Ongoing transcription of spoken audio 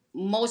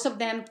most of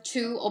them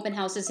 2 open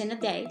houses in a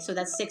day, so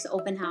that's 6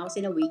 open house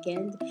in a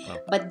weekend. Wow.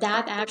 But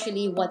that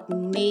actually what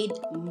made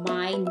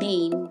my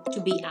name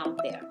to be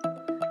out there.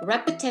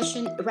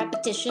 Repetition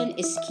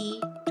is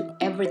key to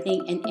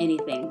everything and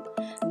anything.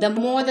 The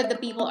more that the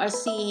people are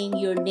seeing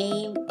your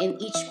name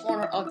in each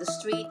corner of the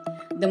street,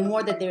 the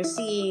more that they're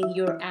seeing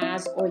your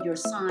ads or your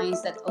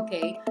signs that,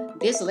 okay,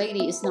 this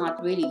lady is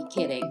not really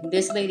kidding.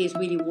 This lady is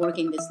really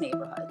working this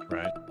neighborhood.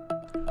 Right.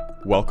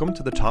 Welcome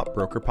to the Top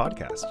Broker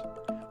Podcast,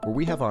 where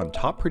we have on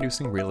top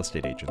producing real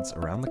estate agents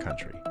around the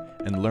country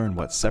and learn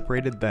what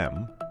separated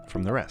them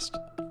from the rest.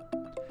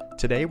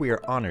 Today we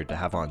are honored to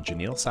have on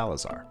Jennil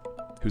Salazar,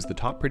 who's the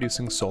top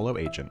producing solo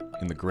agent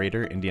in the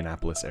greater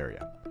Indianapolis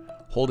area,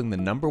 holding the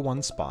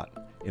 #1 spot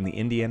in the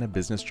Indiana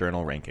Business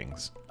Journal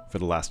rankings for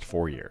the last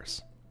 4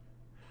 years.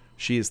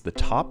 She is the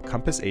top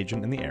Compass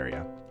agent in the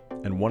area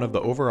and one of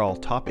the overall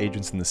top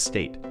agents in the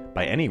state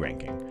by any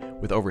ranking,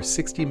 with over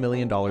 $60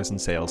 million in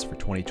sales for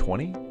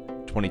 2020,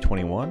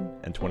 2021,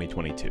 and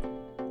 2022.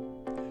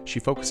 She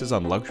focuses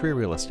on luxury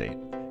real estate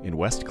in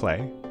West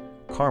Clay,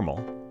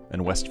 Carmel,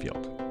 and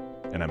Westfield,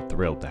 and I'm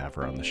thrilled to have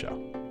her on the show.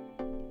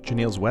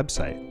 Jennil's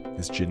website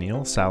is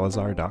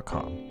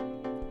jennilsalazar.com,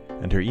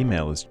 and her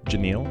email is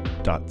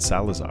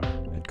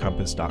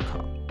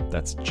jennil.salazar@compass.com.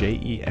 That's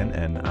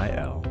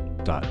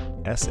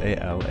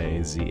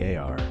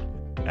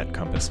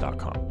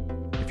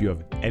JENNIL.SALAZAR@compass.com. If you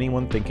have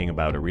anyone thinking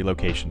about a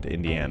relocation to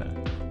Indiana,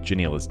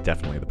 Jennil is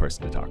definitely the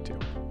person to talk to.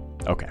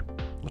 Okay,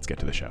 let's get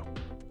to the show.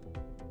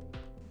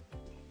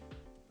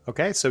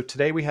 Okay, so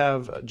today we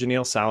have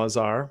Jennil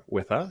Salazar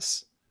with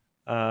us.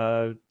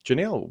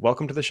 Jennil,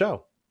 welcome to the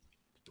show.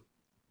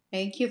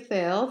 Thank you,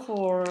 Phil,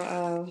 for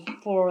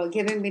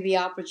giving me the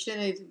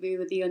opportunity to be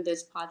with you on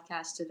this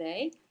podcast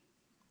today.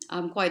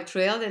 I'm quite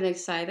thrilled and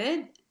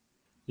excited.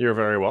 You're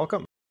very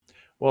welcome.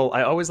 Well,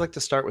 I always like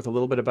to start with a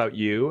little bit about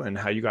you and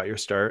how you got your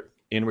start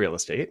in real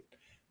estate.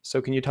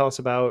 So can you tell us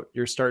about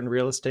your start in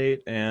real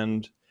estate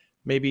and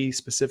maybe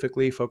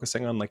specifically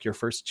focusing on like your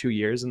first 2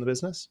 years in the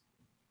business?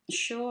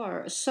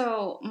 Sure.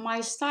 So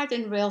my start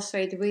in real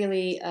estate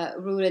really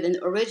rooted and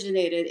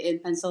originated in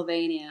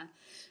Pennsylvania.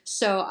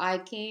 So I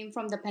came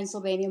from the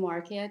Pennsylvania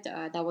market.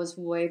 That was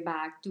way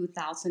back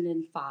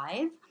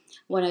 2005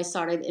 when I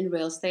started in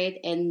real estate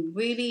and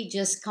really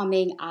just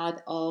coming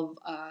out of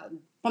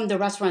from the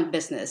restaurant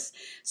business.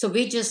 So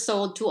we just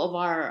sold 2 of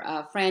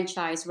our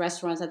franchise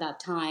restaurants at that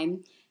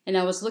time. And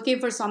I was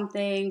looking for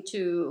something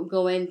to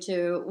go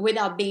into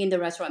without being in the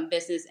restaurant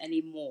business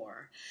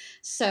anymore.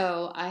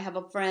 So I have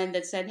a friend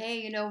that said, "Hey,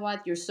 you know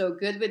what? You're so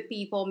good with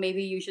people.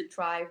 Maybe you should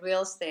try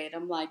real estate."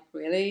 I'm like,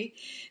 "Really?"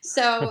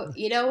 So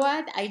you know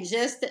what? I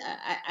just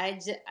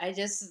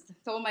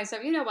told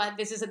myself, you know what?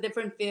 This is a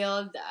different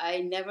field.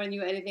 I never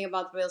knew anything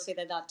about real estate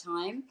at that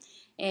time,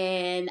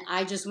 and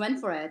I just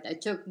went for it. I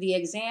took the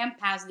exam,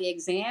 passed the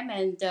exam,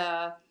 and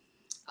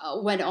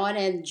went on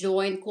and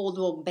joined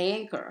Coldwell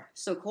Banker.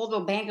 So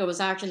Coldwell Banker was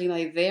actually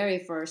my very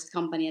first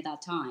company at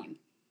that time.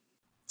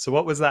 So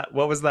what was that?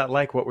 What was that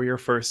like? What were your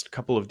first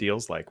couple of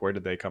deals like? Where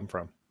did they come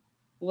from?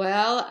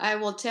 Well, I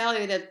will tell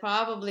you that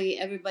probably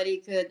everybody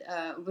could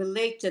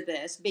relate to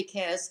this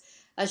because,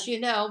 as you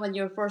know, when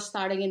you're first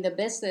starting in the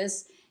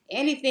business,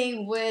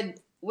 anything with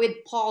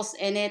pulse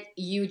in it,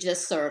 you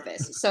just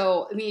service.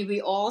 So I mean, we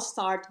all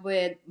start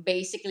with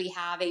basically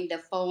having the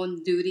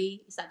phone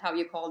duty. Is that how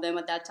you call them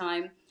at that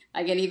time?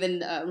 I can't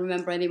even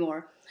remember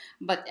anymore.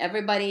 But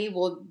everybody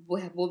will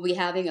be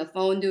having a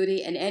phone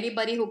duty, and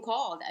anybody who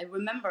called, I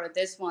remember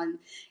this one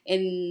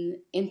in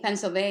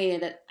Pennsylvania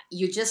that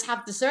you just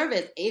have to serve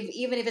it,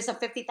 even if it's a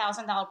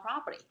 $50,000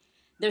 property.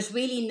 There's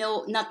really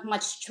not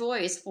much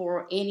choice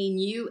for any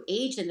new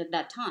agent at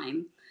that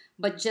time,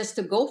 but just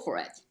to go for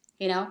it,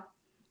 you know.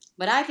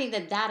 But I think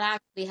that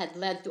actually had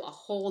led to a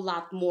whole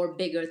lot more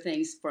bigger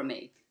things for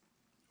me.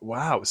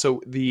 Wow.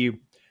 So the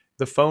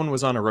phone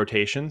was on a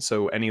rotation,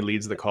 so any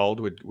leads that called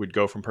would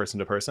go from person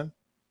to person?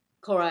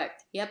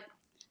 Correct. Yep.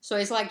 So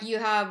it's like you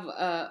have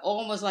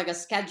almost like a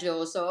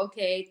schedule. So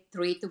okay,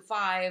 3 to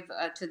 5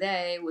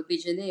 today would be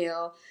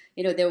Jennil.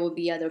 You know, there will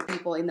be other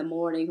people in the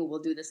morning who will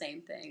do the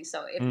same thing.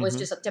 So it was Mm-hmm.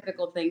 just a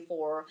typical thing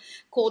for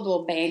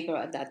Coldwell Banker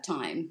at that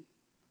time.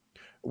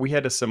 We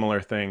had a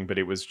similar thing, but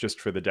it was just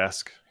for the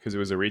desk because it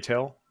was a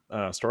retail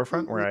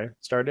storefront where Mhm. I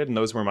started, and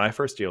those were my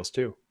first deals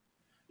too.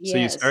 So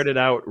you Yes. started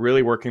out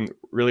really working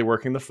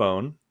the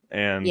phone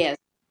Yes.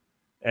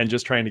 and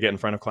just trying to get in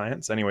front of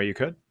clients any way you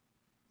could.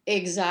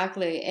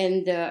 Exactly,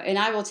 and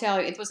I will tell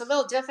you, it was a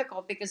little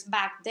difficult because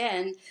back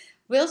then,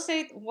 real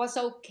estate was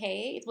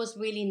okay. It was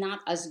really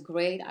not as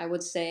great, I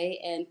would say,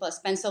 and plus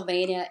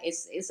Pennsylvania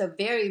is a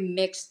very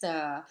mixed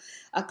a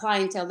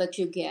clientele that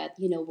you get.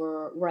 You know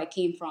where I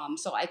came from.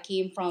 So I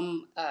came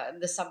from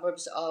the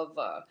suburbs of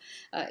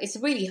it's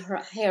really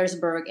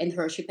Harrisburg and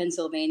Hershey,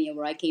 Pennsylvania,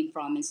 where I came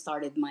from and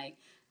started my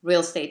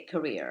real estate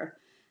career.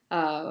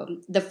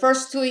 The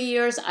first 2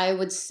 years, I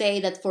would say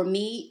that for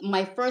me,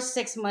 my first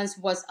 6 months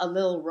was a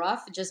little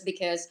rough just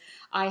because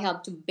I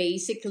had to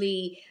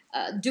basically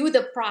do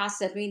the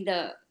process. I mean,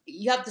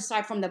 you have to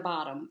start from the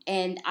bottom,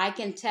 and I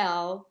can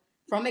tell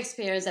from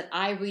experience that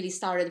I really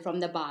started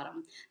from the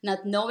bottom,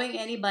 not knowing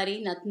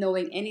anybody, not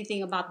knowing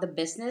anything about the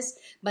business.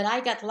 But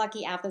I got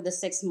lucky after the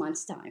 6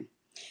 months time.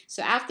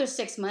 So after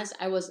 6 months,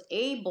 I was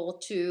able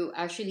to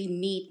actually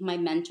meet my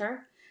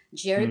mentor,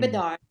 Jerry Mm.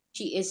 Bedard.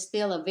 She is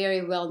still a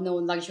very well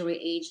known luxury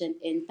agent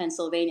in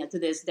Pennsylvania to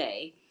this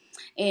day.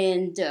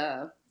 And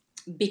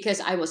because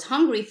I was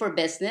hungry for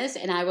business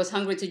and I was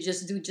hungry to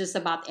just do just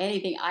about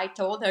anything, I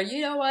told her,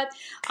 you know what,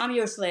 I'm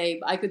your slave.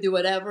 I could do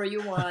whatever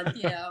you want.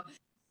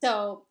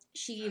 So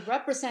she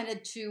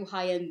represented two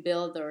high end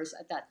builders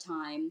at that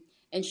time,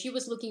 and she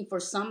was looking for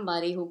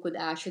somebody who could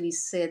actually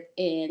sit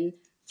in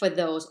for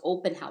those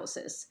open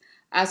houses.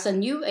 As a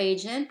new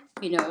agent,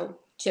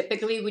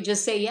 typically we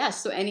just say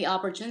yes to any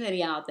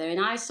opportunity out there. And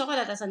I saw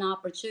that as an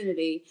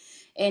opportunity,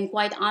 and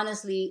quite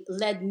honestly,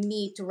 led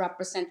me to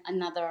represent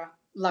another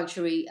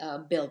luxury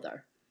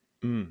builder.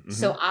 Mm,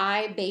 So hmm.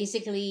 I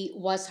basically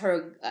was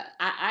her.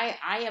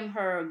 I am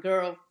her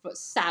girl for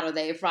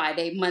Saturday,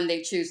 Friday,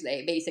 Monday,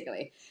 Tuesday,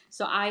 basically.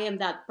 So I am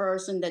that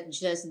person that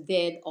just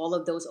did all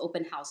of those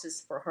open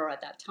houses for her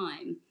at that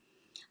time,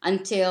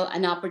 until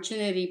an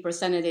opportunity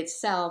presented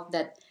itself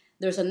that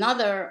there's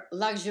another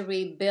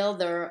luxury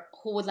builder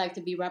who would like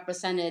to be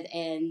represented,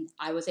 and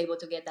I was able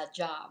to get that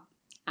job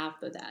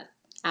after that,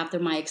 after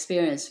my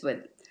experience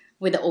with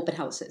the open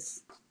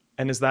houses.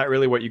 And is that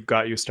really what you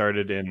got you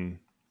started in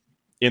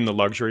the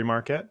luxury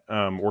market,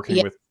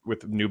 working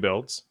with new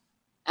builds?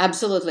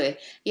 Absolutely.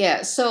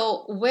 Yeah.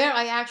 So where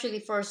I actually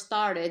first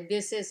started,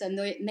 this is a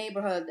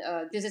neighborhood.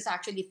 This is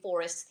actually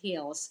Forest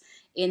Hills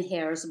in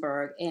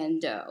Harrisburg,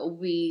 and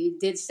we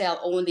did sell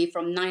only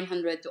from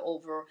 900 to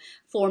over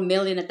 4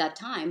 million at that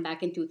time,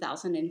 back in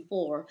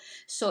 2004.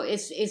 So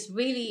it's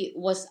really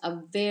was a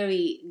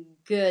very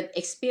good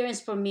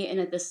experience for me, and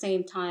at the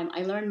same time,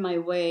 I learned my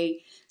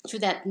way to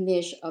that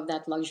niche of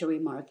that luxury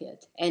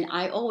market, and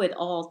I owe it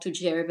all to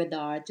Jerry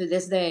Bedard. To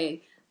this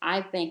day,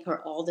 I thank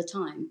her all the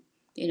time,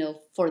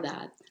 for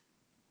that.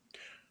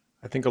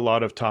 I think a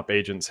lot of top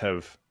agents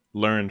have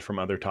learned from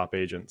other top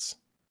agents.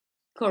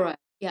 Correct.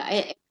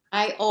 Yeah,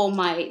 I owe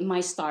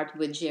my start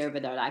with Jerry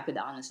Vidal, I could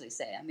honestly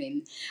say. I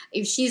mean,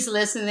 if she's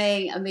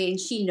listening, I mean,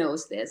 she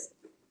knows this.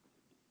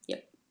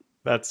 Yep.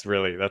 That's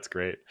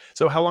great.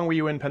 So how long were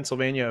you in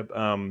Pennsylvania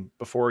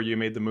before you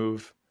made the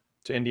move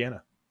to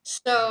Indiana?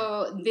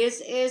 So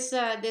this is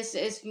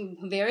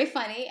very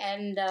funny,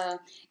 and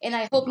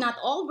I hope not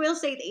all real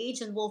estate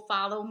agents will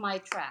follow my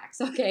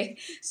tracks. Okay,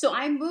 so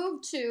I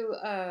moved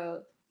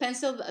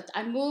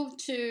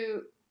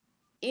to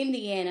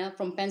Indiana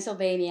from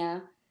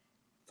Pennsylvania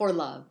for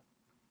love.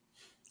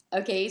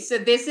 Okay, so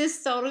this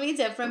is totally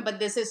different, but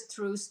this is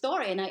true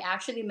story. And I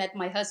actually met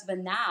my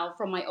husband now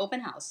from my open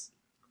house.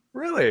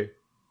 Really?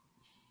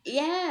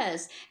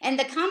 Yes. And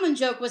the common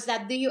joke was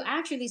that, do you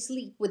actually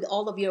sleep with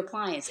all of your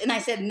clients? And I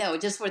said, no,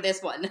 just for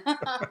this one.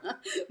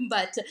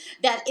 But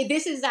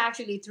this is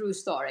actually true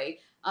story.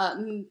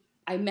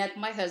 I met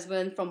my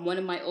husband from one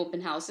of my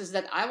open houses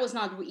that I was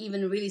not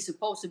even really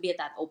supposed to be at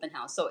that open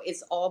house. So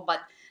it's all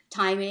but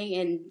timing,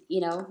 and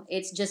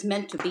it's just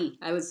meant to be,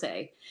 I would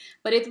say.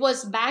 But it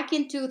was back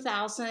in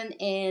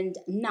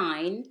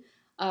 2009,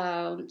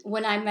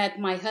 when I met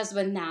my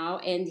husband now,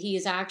 and he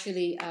is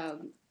actually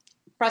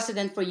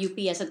president for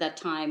UPS at that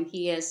time.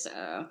 He is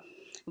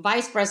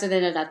vice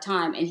president at that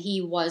time, and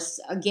he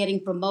was getting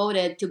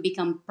promoted to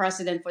become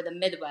president for the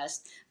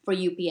Midwest for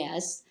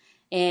UPS.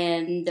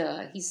 And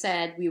he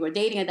said, we were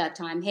dating at that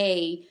time.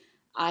 Hey,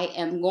 I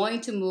am going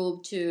to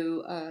move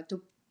to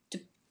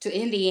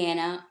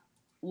Indiana.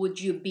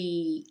 Would you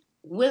be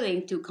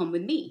willing to come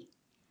with me?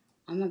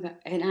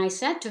 And I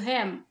said to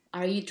him,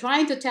 are you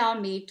trying to tell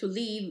me to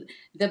leave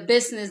the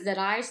business that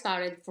I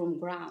started from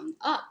ground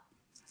up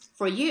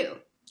for you?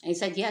 And he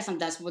said, yes,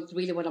 and that's what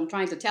I'm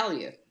trying to tell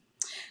you.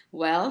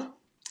 Well,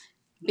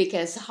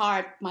 because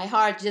my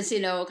heart just,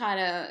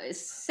 kind of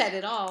said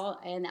it all.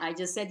 And I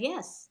just said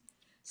yes.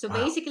 So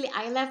Wow. basically,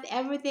 I left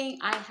everything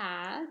I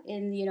had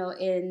in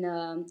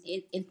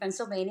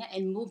Pennsylvania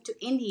and moved to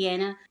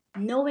Indiana,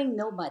 knowing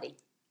nobody.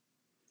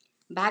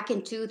 Back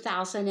in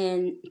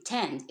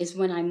 2010 is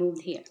when I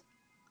moved here.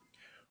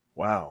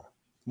 Wow.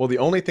 Well, the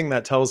only thing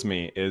that tells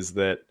me is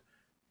that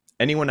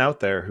anyone out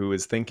there who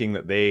is thinking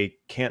that they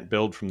can't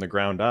build from the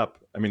ground up,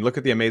 I mean, look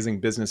at the amazing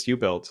business you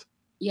built.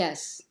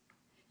 Yes,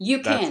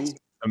 you That's can.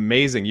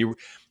 amazing.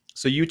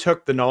 So you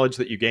took the knowledge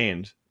that you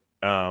gained,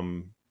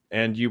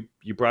 and you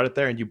brought it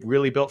there, and you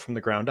really built from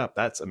the ground up.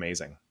 That's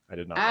amazing. I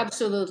did not know that.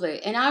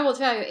 Absolutely. And I will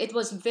tell you, it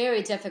was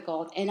very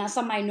difficult. And as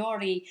a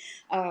minority,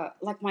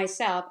 like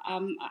myself,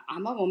 I'm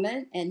a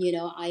woman, and,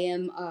 I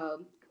am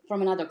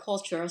from another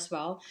culture as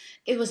well.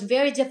 It was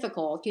very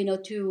difficult,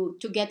 to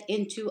get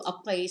into a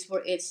place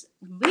where it's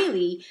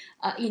really,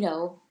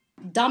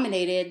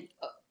 dominated.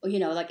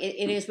 Like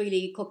it is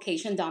really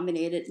Caucasian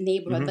dominated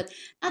neighborhood, Hmm. but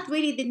that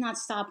really did not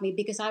stop me,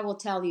 because I will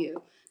tell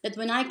you that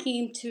when I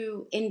came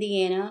to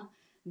Indiana,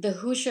 the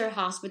Hoosier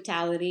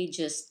hospitality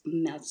just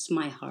melts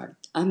my heart.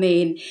 I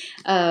mean,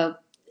 uh,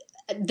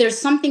 there's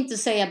something to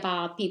say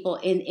about people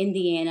in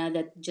Indiana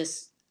that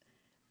just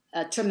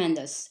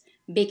tremendous.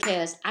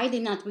 because I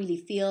did not really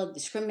feel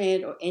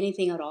discriminated or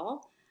anything at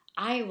all.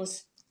 I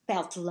was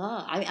felt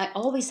love. I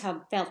always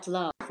have felt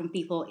love from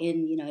people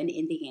in in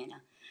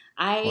Indiana.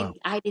 Wow.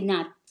 I did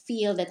not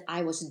feel that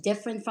I was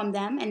different from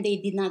them, and they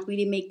did not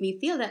really make me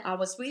feel that I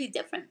was really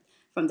different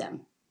from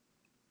them.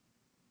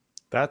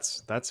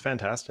 That's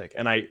fantastic.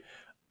 And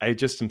I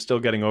just am still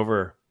getting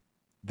over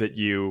that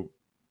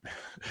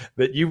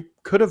that you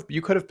could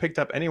have picked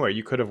up anywhere.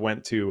 You could have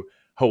went to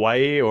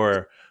Hawaii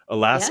or Yeah.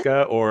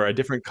 Alaska or a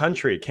different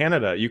country,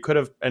 Canada. You could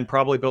have and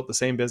probably built the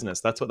same business.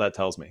 That's what that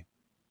tells me.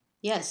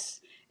 Yes.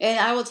 And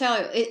I will tell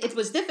you, it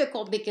was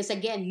difficult because,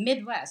 again,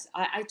 Midwest,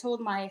 I told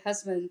my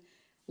husband,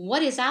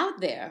 what is out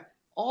there?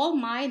 All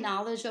my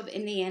knowledge of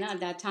Indiana at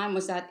that time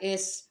was that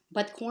is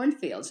but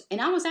cornfields.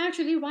 And I was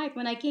actually right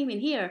when I came in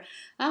here.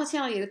 I'll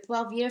tell you,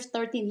 12 years,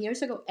 13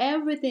 years ago,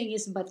 everything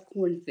is but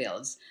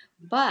cornfields.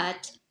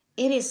 But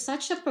it is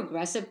such a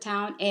progressive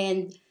town.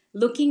 And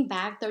looking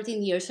back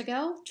 13 years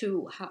ago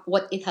to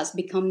what it has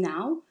become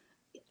now,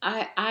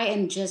 I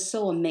am just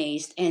so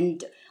amazed.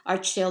 And our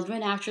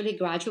children actually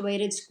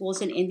graduated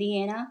schools in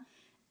Indiana.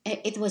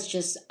 It was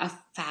just a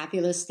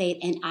fabulous state,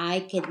 and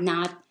I could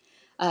not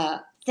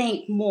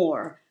think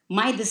more.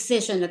 My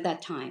decision at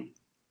that time.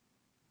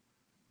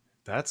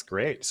 That's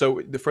great.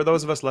 So for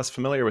those of us less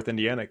familiar with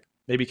Indiana,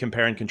 maybe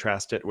compare and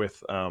contrast it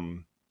with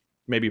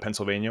maybe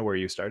Pennsylvania where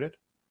you started.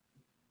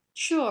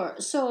 Sure.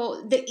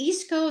 So the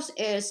East Coast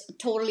is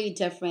totally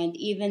different.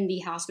 Even the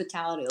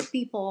hospitality of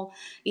people,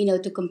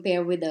 to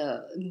compare with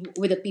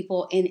the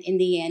people in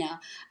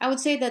Indiana, I would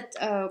say that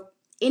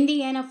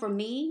Indiana for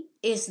me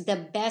is the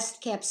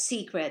best kept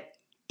secret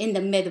in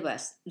the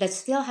Midwest that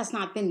still has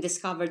not been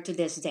discovered to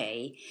this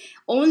day.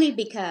 Only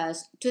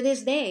because to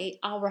this day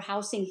our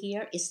housing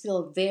here is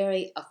still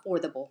very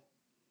affordable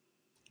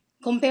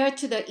compared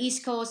to the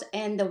East Coast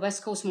and the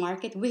West Coast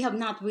market. We have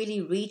not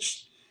really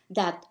reached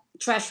that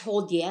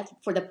threshold yet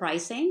for the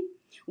pricing.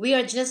 We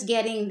are just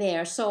getting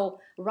there.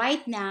 So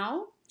right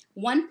now,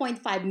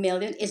 1.5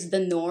 million is the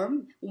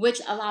norm,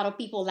 which a lot of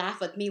people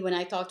laugh at me when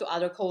I talk to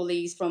other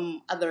colleagues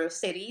from other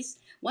cities.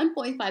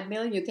 1.5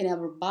 million, you can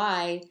ever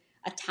buy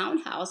a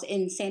townhouse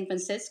in San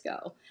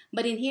Francisco.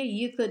 But in here,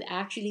 you could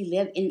actually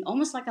live in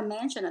almost like a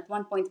mansion at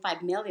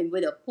 1.5 million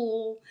with a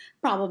pool,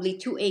 probably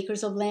 2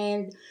 acres of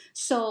land.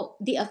 So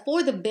the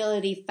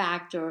affordability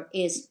factor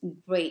is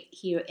great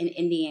here in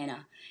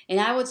Indiana. And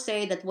I would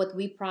say that what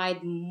we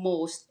pride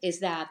most is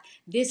that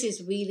this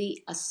is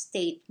really a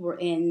state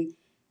wherein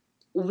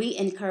we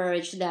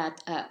encourage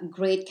that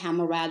great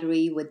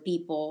camaraderie with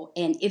people,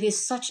 and it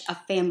is such a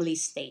family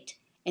state.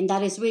 And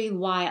that is really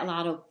why a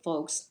lot of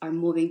folks are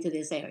moving to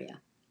this area.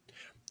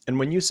 And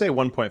when you say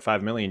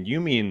 1.5 million, you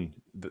mean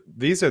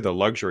these are the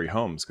luxury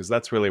homes because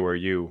that's really where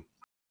you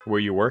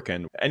work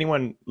in.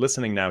 Anyone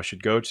listening now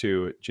should go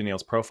to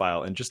Jennil's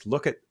profile and just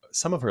look at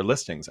some of her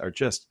listings are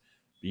just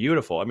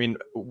beautiful. I mean,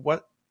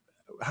 what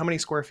how many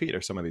square feet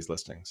are some of these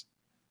listings?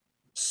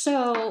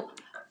 So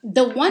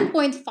the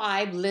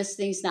 1.5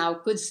 listings now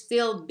could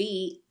still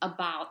be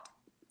about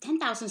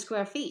 10,000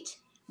 square feet,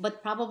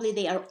 but probably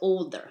they are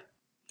older.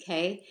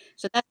 Okay,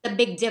 so that's the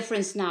big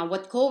difference now.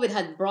 What COVID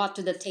had brought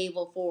to the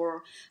table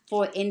for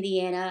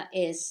Indiana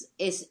is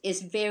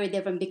very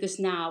different because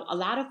now a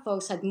lot of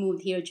folks had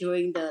moved here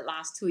during the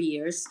last 2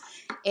 years,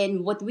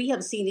 and what we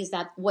have seen is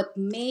that what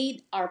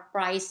made our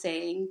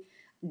pricing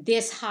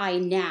this high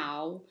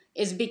now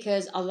is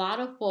because a lot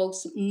of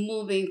folks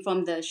moving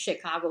from the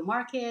Chicago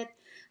market,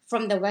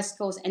 from the West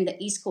Coast and the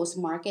East Coast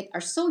market are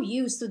so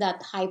used to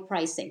that high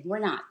pricing. We're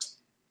not.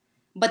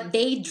 But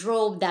they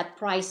drove that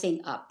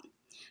pricing up.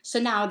 So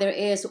now there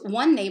is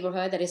one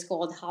neighborhood that is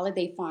called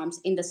Holiday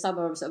Farms in the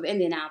suburbs of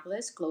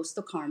Indianapolis, close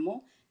to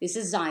Carmel. This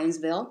is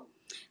Zionsville.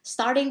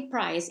 Starting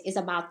price is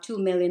about $2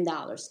 million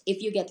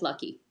if you get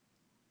lucky.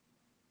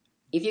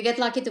 If you get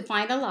lucky to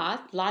find a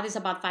lot is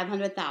about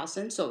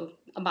 500,000, so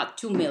about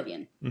 2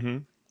 million. Mm-hmm.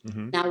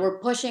 Mm-hmm. Now we're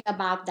pushing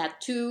about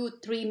that 2,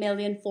 3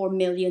 million, 4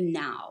 million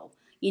now.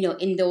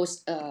 In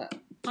those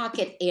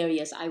pocket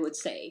areas, I would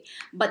say.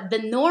 But the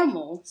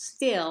normal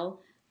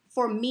still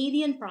for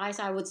median price,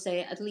 I would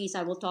say at least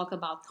I will talk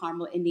about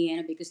Carmel,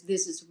 Indiana, because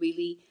this is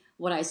really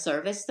what I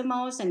service the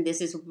most, and this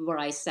is where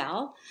I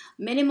sell.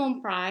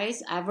 Minimum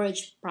price,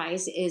 average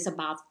price is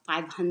about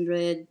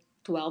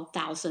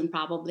 512,000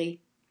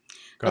 probably,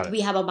 Got but it.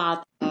 we have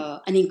about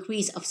an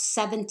increase of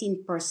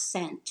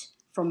 17%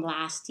 from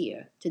last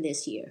year to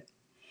this year.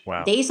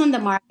 Wow. Days on the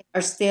market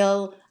are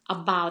still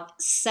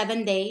about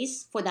 7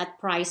 days for that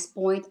price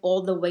point,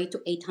 all the way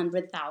to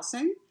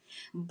 800,000.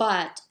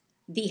 But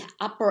the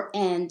upper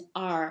end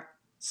are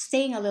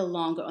staying a little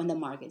longer on the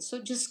market.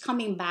 So just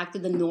coming back to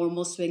the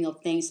normal swing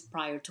of things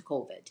prior to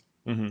COVID.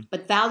 Mm-hmm.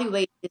 But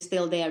valuation is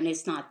still there, and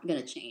it's not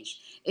going to change.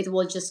 It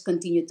will just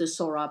continue to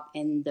soar up,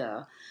 and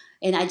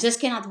I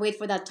just cannot wait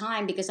for that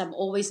time because I've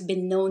always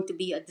been known to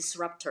be a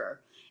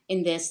disruptor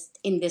in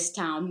this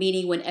town.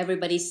 Meaning, when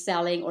everybody's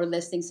selling or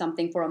listing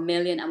something for 1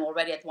 million, I'm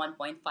already at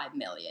 1.5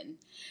 million.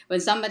 When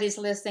somebody's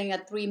listing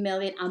at 3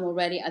 million, I'm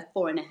already at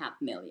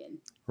 4.5 million.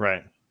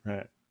 Right.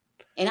 Right.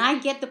 and I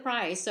get the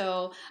prize.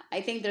 So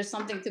I think there's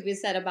something to be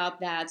said about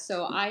that.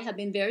 So I have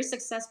been very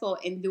successful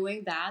in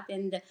doing that,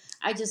 and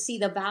I just see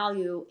the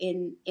value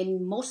in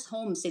most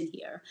homes in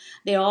here.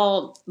 They're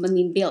all, I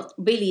mean, built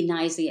really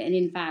nicely, and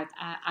in fact,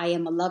 I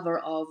am a lover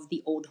of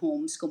the old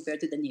homes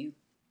compared to the new.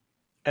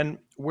 And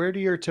where do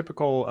your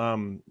typical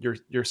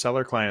your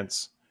seller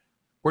clients,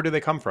 where do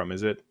they come from?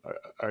 Is it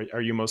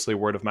are you mostly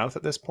word of mouth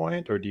at this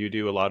point, or do you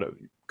do a lot of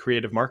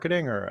creative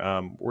marketing,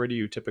 or where do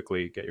you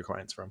typically get your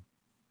clients from?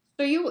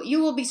 So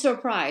you will be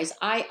surprised.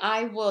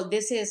 I will.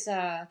 This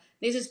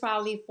is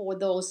probably for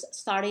those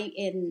starting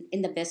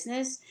in the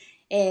business,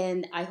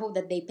 and I hope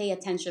that they pay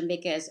attention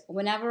because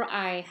whenever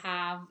I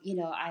have,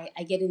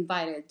 I get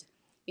invited,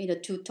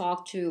 to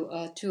talk to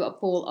a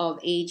pool of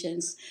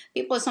agents.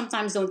 People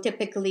sometimes don't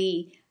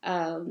typically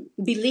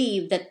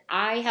believe that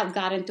I have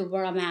gotten to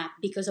where I'm at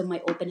because of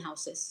my open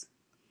houses.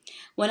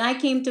 When I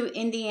came to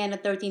Indiana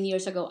 13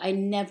 years ago, I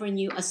never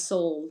knew a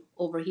soul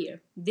over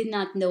here. Did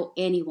not know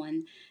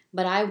anyone.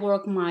 But I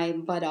worked my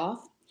butt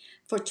off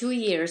for 2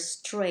 years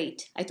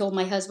straight. I told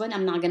my husband,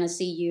 I'm not going to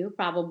see you.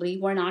 Probably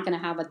we're not going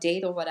to have a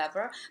date or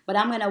whatever, but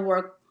I'm going to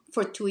work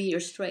for 2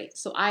 years straight.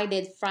 So I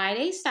did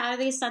Friday,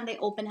 Saturday, Sunday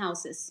open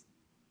houses.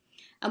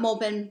 I'm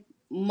open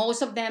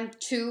most of them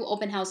two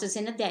open houses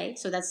in a day,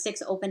 so that's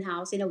six open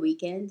house in a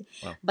weekend.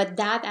 Well, But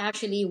that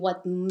actually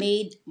what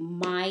made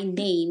my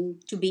name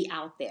to be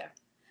out there.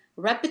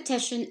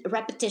 Repetition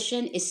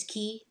is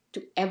key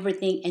to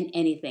everything and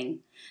anything.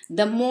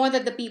 The more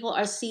that the people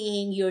are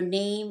seeing your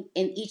name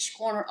in each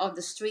corner of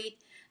the street,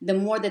 the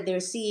more that they're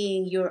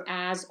seeing your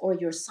ads or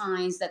your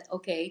signs that,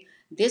 okay,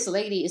 this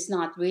lady is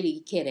not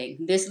really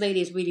kidding, this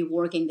lady is really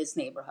working this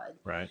neighborhood.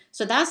 right.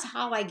 So that's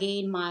how I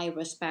gained my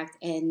respect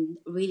and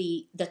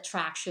really the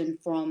traction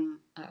from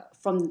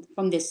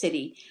this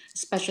city,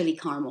 especially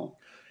Carmel,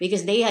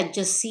 because they had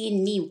just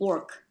seen me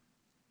work.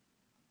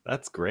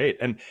 That's great.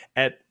 And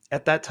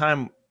at that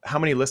time, how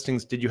many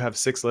listings did you have?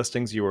 Six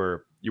listings you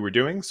were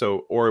doing?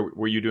 So, or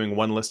were you doing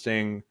one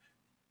listing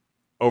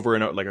over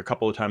and like a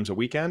couple of times a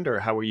weekend,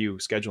 or how were you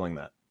scheduling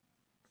that?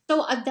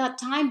 So at that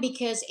time,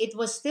 because it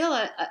was still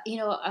at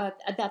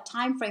that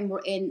time frame we're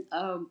in,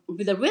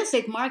 the real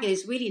estate market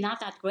is really not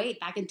that great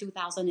back in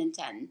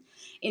 2010.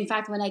 In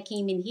fact, when I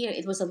came in here,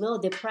 it was a little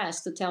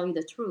depressed to tell you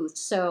the truth.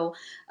 So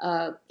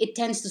it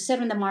tends to sit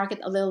in the market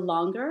a little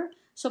longer.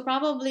 So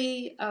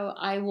probably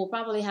I will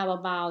probably have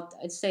about,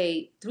 I'd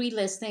say, three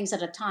listings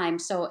at a time.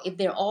 So if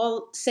they're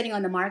all sitting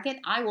on the market,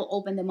 I will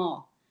open them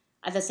all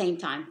at the same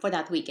time for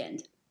that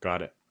weekend.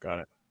 Got it. Got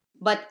it.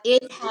 But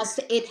it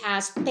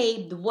has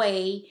paved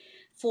way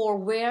for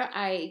where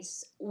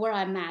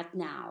I'm at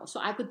now. So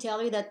I could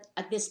tell you that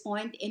at this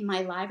point in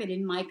my life and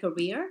in my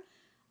career,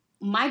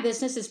 my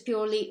business is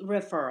purely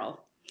referral.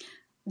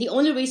 The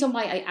only reason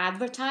why I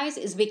advertise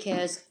is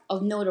because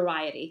of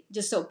notoriety,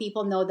 just so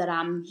people know that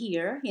I'm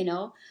here.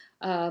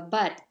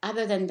 But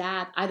other than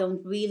that, I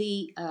don't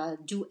really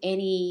do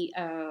any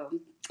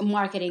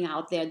marketing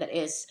out there that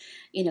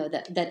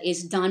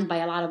is done by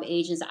a lot of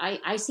agents.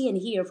 I see and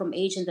hear from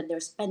agents that they're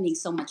spending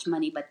so much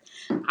money, but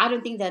I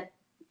don't think that,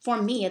 for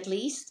me at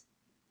least,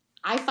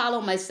 I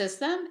follow my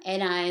system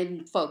and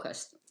I'm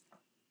focused.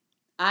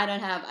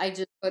 I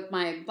just put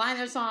my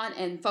blinders on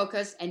and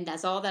focus, and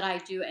that's all that I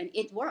do, and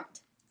it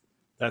worked.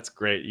 That's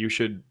great. You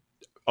should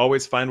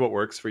always find what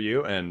works for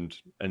you and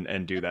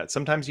do that.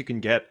 Sometimes you can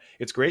get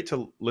it's great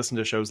to listen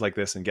to shows like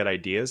this and get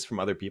ideas from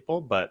other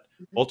people, but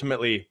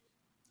ultimately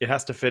it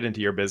has to fit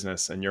into your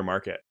business and your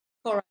market.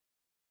 Correct.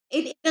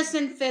 It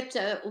doesn't fit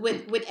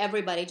with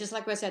everybody. Just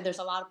like I said, there's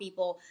a lot of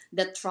people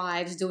that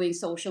thrives doing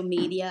social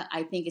media.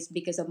 I think it's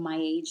because of my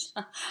age.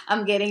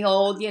 I'm getting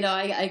old.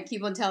 I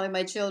keep on telling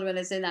my children,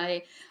 listen,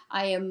 I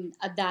am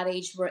at that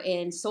age we're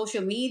in.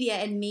 Social media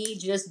and me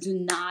just do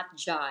not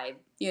jive.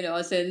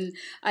 As in,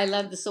 I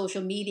love the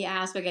social media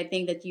aspect. I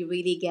think that you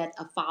really get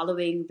a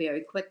following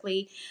very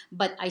quickly.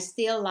 But I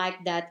still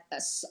like that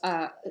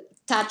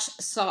touch,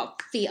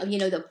 soft feel,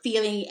 the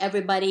feeling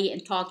everybody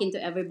and talking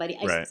to everybody.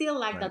 I Right. still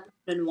like Right. that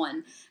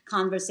one-on-one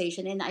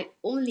conversation, and I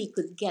only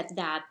could get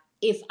that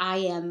if I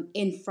am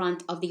in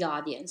front of the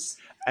audience.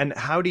 And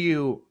how do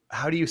you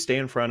stay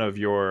in front of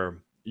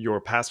your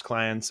past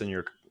clients and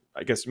your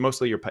I guess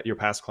mostly your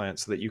past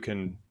clients so that you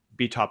can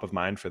be top of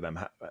mind for them?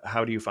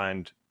 How do you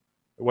find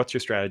what's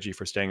your strategy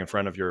for staying in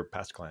front of your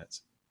past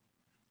clients?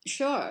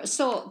 Sure.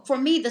 So for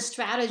me, the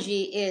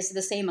strategy is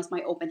the same as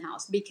my open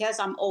house because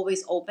I'm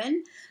always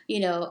open.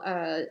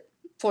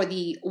 For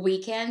the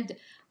weekend,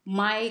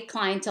 my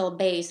clientele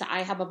base,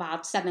 I have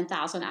about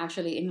 7,000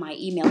 actually in my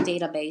email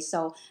database.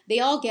 So they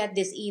all get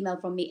this email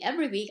from me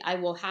every week. I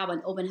will have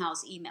an open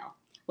house email.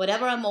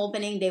 Whatever I'm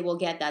opening, they will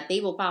get that.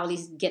 They will probably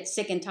get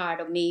sick and tired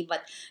of me,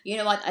 but you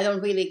know what? I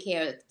don't really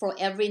care. For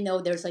every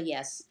no, there's a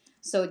yes.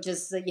 So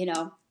just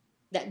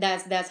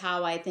that's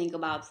how I think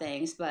about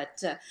things.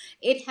 But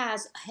it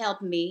has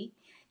helped me.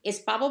 It's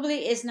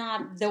probably is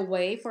not the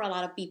way for a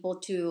lot of people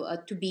to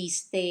be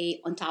stay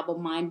on top of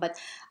mind, but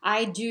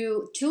I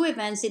do two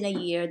events in a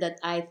year that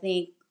I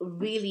think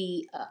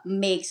really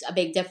makes a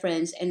big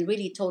difference and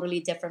really totally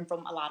different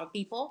from a lot of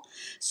people.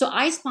 So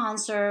I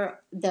sponsor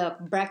the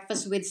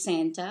Breakfast with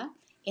Santa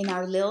in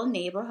our little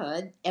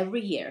neighborhood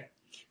every year.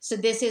 So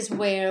this is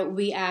where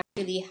we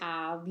actually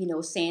have,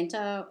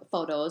 Santa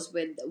photos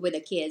with the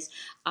kids.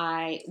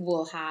 I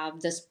will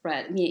have the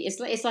spread. I mean,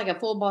 it's like a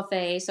full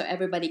buffet, so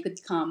everybody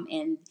could come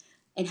and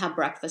have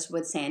breakfast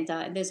with Santa.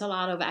 And there's a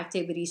lot of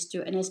activities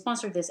too. And I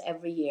sponsor this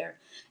every year,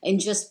 and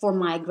just for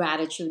my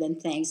gratitude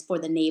and thanks for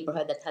the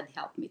neighborhood that had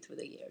helped me through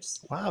the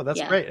years. Wow, that's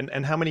Yeah. great.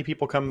 And how many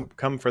people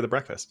come for the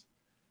breakfast?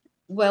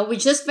 Well, we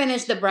just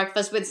finished the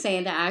breakfast with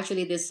Santa.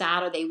 Actually, this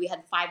Saturday we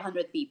had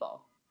 500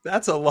 people.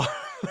 That's a lot.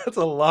 That's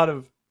a lot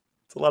of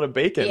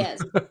bacon.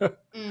 Yes.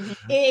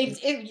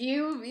 If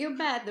you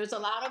bet there's a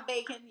lot of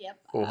bacon. Yep,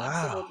 Wow.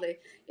 absolutely.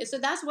 Yeah, so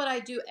that's what I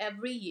do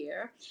every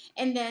year.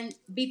 And then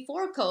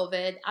before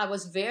COVID, I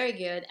was very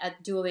good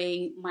at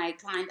doing my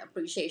client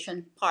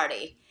appreciation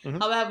party. Hmm.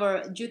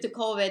 However, due to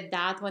COVID,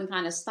 that one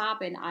kind of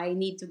stopped, and I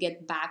need to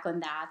get back on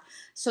that.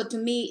 So to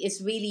me,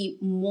 it's really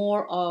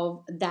more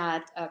of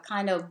that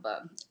kind of.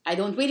 I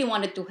don't really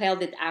want it to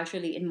held it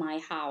actually in my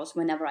house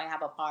whenever I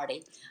have a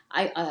party.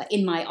 I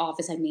in my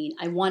office. I mean,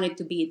 I want it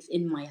to be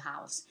in my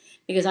house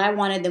because I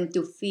wanted them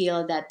to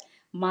feel that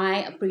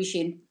my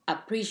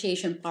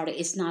appreciation party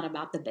is not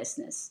about the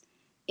business.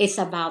 It's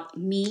about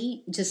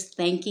me just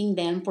thanking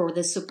them for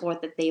the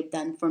support that they've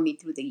done for me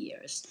through the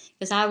years.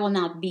 Because I will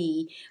not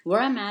be where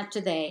I'm at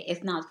today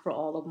if not for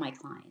all of my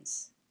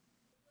clients.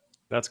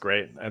 That's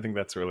great. I think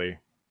that's really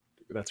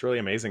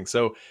amazing.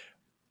 So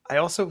I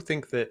also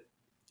think that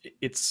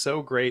it's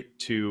so great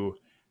to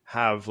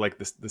have like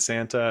the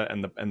Santa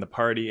and the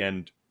party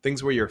and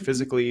things where you're Mhm.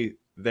 physically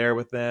there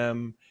with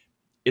them.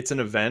 It's an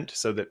event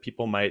so that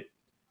people might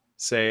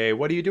say,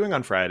 "What are you doing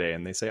on Friday?"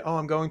 And they say, "Oh,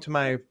 I'm going to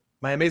my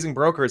amazing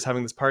broker is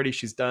having this party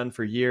she's done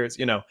for years."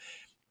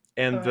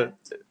 And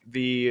Correct.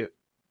 the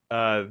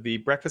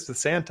breakfast with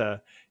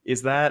Santa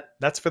is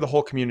that's for the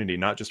whole community,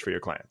 not just for your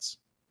clients,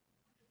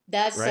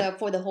 That's right?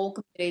 for the whole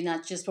community,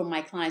 not just for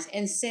my clients.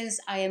 And since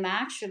I am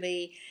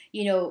actually,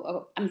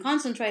 I'm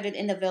concentrated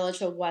in the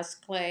village of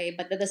West Clay,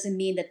 but that doesn't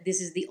mean that this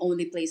is the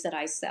only place that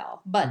I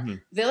sell. But Hmm.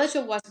 village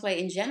of West Clay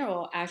in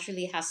general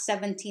actually has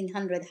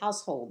 1,700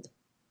 household.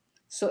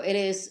 So it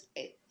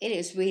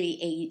is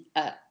really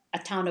a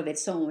town of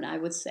its own, I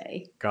would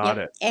say. Got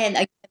Yep. it. And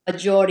a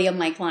majority of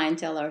my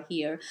clientele are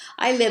here.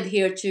 I live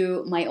here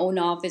too. My own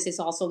office is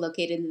also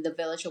located in the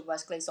village of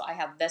West Clay, so I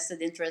have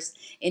vested interest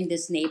in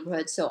this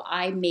neighborhood. So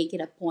I make it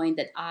a point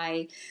that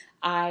I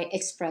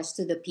express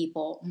to the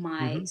people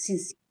my Hmm.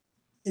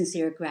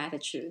 sincere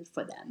gratitude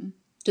for them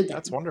to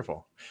That's them.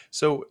 wonderful.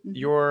 So Mhm.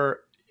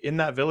 you're in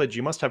that village.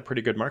 You must have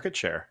pretty good market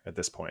share at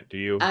this point. Do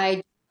you?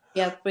 I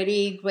have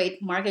pretty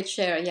great market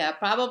share. Yeah,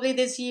 probably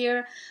this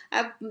year,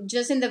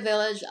 just in the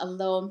village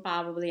alone,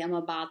 probably I'm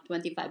about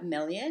 25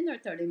 million or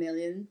 30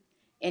 million.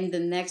 In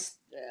the next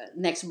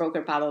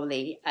broker,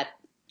 probably at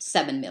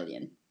 7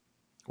 million.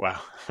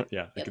 Wow.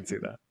 Yeah, I Yep. can see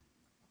that.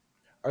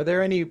 Are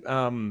there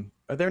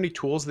any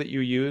tools that you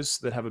use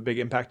that have a big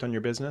impact on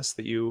your business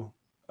that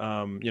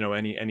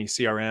any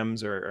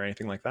CRMs or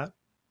anything like that?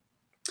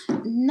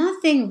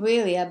 Nothing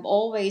really. I've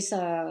always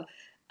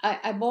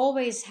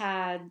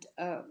had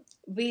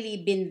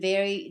really been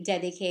very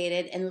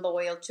dedicated and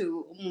loyal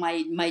to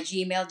my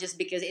Gmail just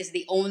because it's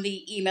the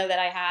only email that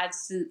I had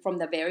from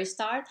the very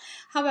start.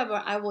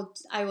 However, I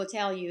will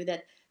tell you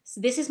that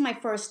this is my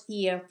first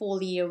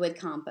full year with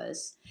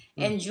Compass,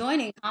 Mm. and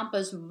joining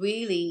Compass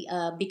really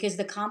because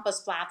the Compass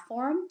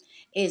platform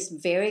is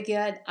very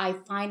good. I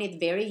find it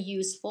very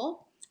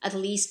useful, at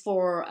least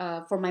for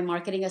my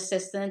marketing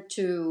assistant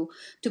to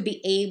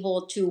be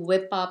able to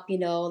whip up,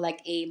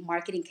 like a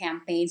marketing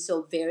campaign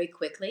so very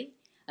quickly.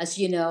 As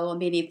you know, I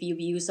mean, if you've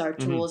used our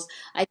Hmm. tools,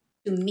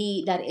 to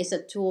me, that is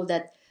a tool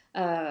that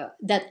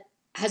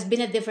has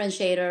been a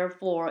differentiator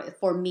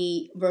for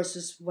me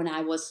versus when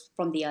I was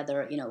from the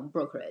other,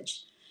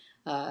 brokerage.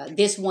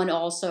 This one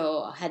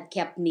also had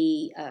kept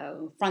me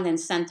front and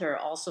center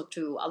also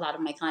to a lot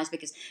of my clients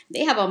because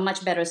they have a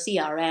much better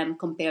CRM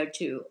compared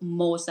to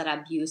most that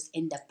I've used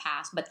in the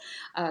past. But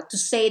to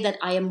say that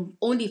I am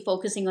only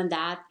focusing on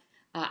that,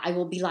 I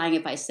will be lying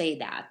if I say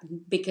that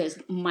because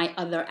my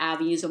other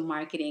avenues of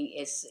marketing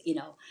is,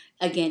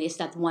 again, it's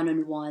that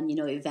one-on-one,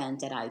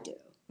 event that I do.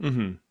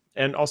 Hmm.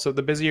 And also,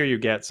 the busier you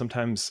get,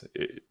 sometimes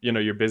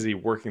you're busy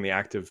working the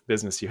active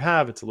business you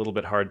have. It's a little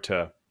bit hard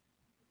to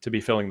be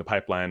filling the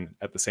pipeline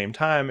at the same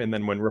time. And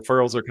then when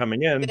referrals are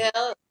coming in,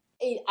 Well,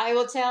 I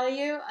will tell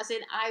you, I said,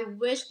 I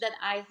wish that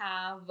I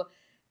have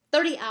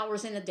 30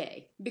 hours in a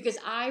day because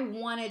I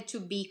wanted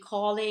to be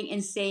calling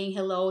and saying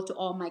hello to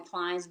all my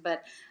clients,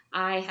 but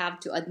I have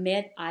to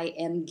admit I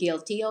am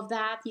guilty of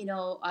that.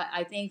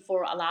 I think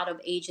for a lot of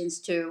agents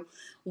too,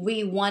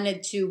 we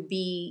wanted to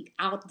be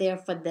out there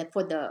for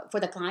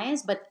the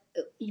clients, but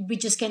we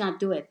just cannot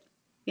do it.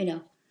 You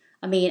know,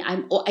 I mean,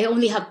 I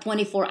only have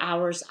 24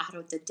 hours out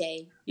of the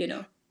day.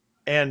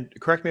 and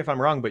correct me if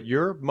I'm wrong, but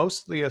you're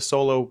mostly a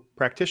solo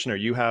practitioner.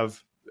 You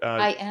have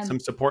I am. some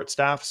support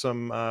staff,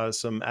 some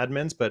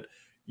admins, but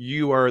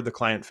you are the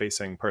client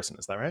facing person.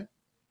 Is that right?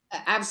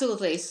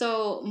 Absolutely.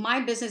 So my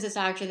business is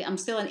actually, I'm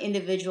still an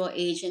individual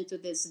agent to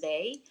this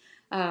day.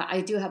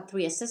 I do have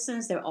three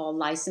assistants. They're all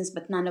licensed,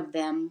 but none of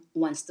them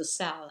wants to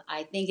sell.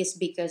 I think it's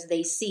because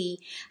they see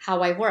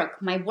how I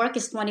work. My work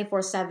is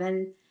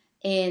 24/7,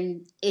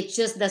 and it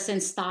just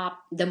doesn't stop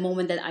the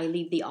moment that I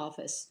leave the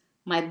office.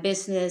 My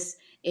business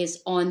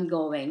is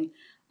ongoing.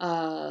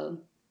 Uh,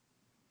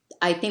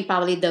 I think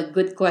probably the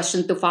good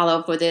question to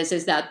follow for this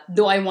is that,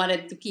 do I want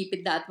it to keep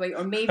it that way,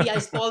 or maybe I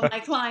spoiled my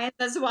client?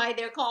 That's why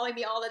they're calling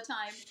me all the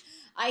time.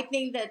 I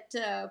think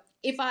that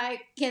if I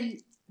can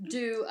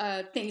do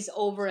things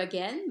over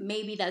again,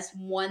 maybe that's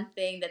one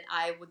thing that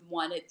I would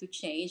want it to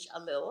change a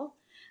little.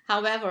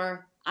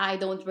 However, I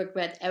don't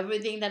regret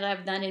everything that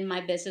I've done in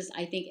my business.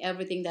 I think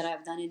everything that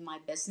I've done in my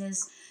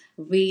business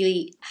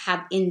really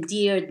have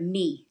endeared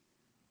me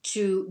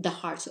to the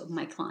hearts of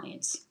my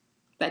clients.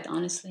 But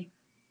honestly.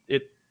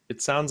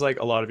 It sounds like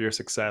a lot of your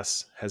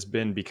success has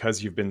been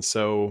because you've been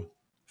so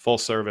full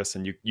service,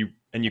 and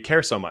you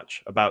care so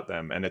much about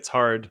them, and it's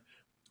hard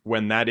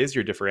when that is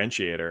your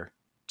differentiator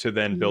to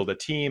then build a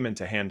team and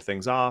to hand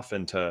things off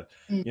and to,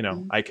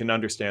 Mhm. I can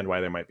understand why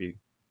there might be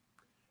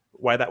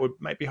why that would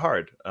might be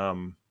hard.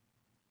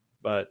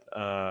 But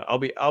I'll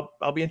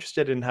be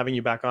interested in having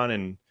you back on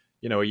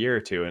in a year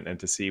or two, and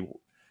to see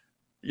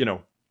you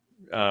know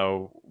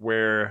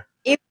where.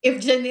 If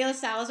Jennil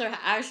Salazar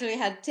actually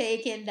had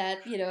taken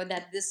that,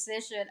 that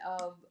decision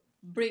of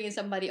bringing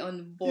somebody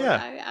on board,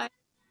 Yeah,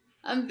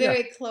 I'm yeah,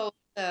 very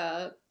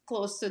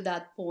close to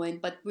that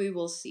point, but we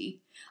will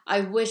see. I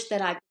wish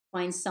that I could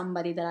find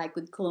somebody that I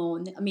could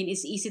clone. I mean,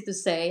 it's easy to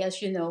say,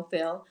 as you know,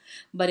 Phil,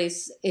 but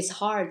it's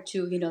hard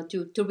to,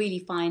 to really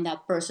find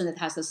that person that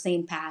has the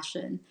same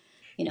passion,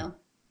 you know.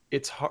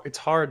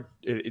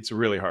 it's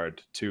really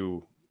hard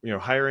to,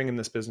 hiring in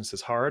this business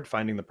is hard,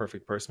 finding the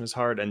perfect person is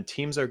hard, and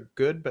teams are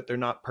good but they're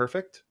not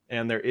perfect,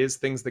 and there is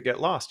things that get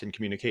lost in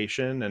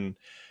communication. And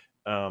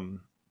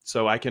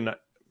so I can,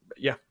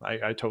 yeah,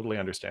 I totally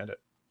understand it.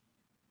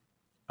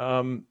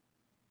 um,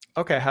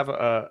 okay, I have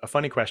a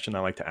funny question I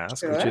like to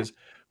ask, which Sure. is,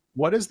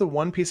 what is the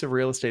one piece of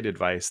real estate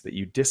advice that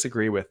you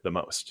disagree with the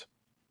most?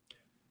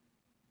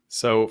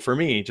 So for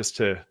me, just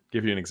to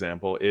give you an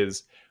example,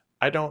 is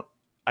I don't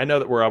I know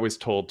that we're always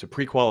told to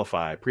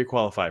pre-qualify,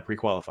 pre-qualify,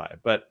 pre-qualify,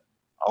 but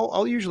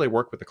I'll usually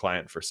work with the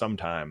client for some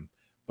time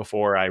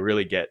before I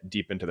really get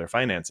deep into their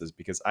finances,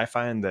 because I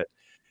find that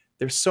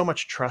there's so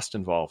much trust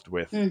involved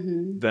with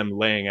Mm-hmm. them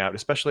laying out,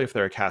 especially if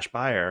they're a cash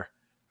buyer.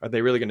 Are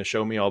they really going to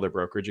show me all their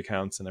brokerage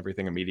accounts and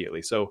everything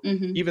immediately? So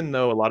Mm-hmm. even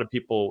though a lot of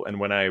people, and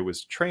when I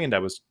was trained, I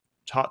was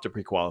taught to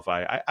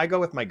pre-qualify, I go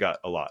with my gut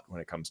a lot when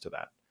it comes to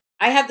that.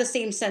 I have the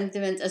same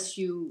sentiment as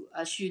you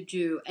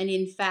do, and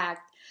in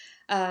fact,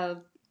 uh,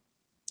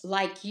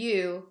 like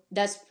you,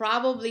 that's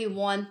probably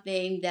one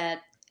thing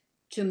that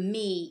to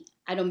me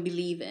I don't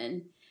believe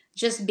in,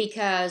 just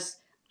because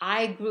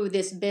I grew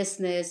this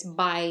business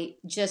by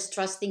just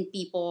trusting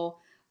people.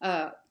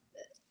 Uh,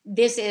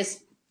 this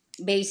is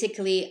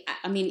basically,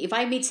 I mean, if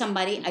I meet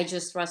somebody, I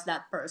just trust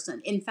that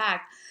person. In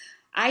fact,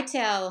 I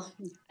tell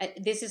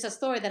this is a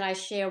story that I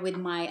share with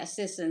my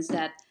assistants,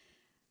 that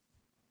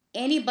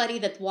anybody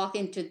that walk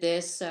into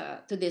this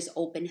to this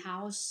open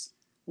house,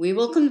 we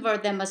will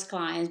convert them as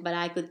clients, but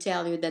I could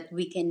tell you that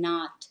we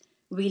cannot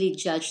really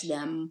judge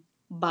them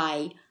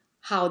by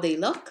how they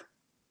look,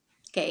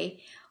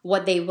 okay,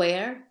 what they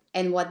wear,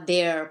 and what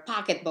their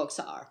pocketbooks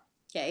are,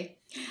 okay.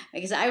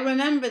 Because I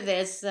remember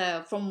this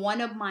from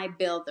one of my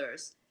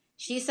builders.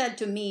 She said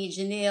to me,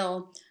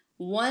 Jennil,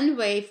 one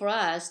way for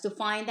us to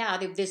find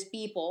out if these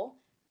people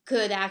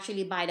could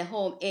actually buy the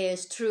home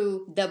is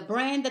through the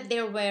brand that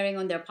they're wearing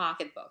on their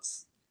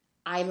pocketbooks.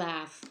 I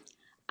laugh.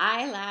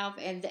 I laugh,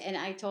 and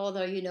I told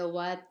her, you know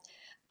what?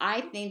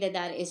 I think that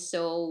that is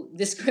so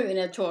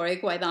discriminatory,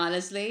 quite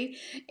honestly.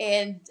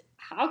 And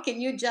how can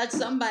you judge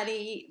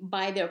somebody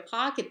by their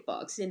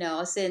pocketbooks?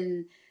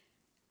 Since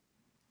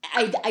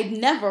I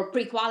never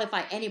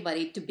pre-qualify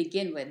anybody to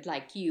begin with,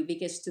 like you,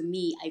 because to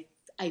me,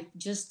 I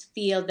just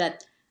feel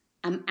that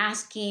I'm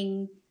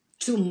asking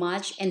too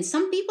much, and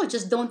some people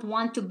just don't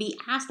want to be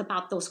asked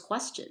about those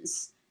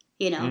questions.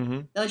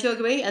 Hmm. Don't you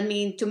agree? I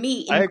mean, to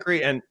me, I in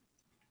agree. And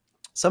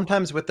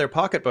sometimes with their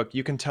pocketbook,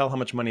 you can tell how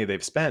much money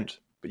they've spent,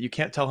 but you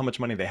can't tell how much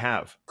money they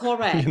have.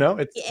 correct,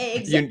 It's, you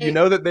exactly,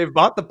 know that they've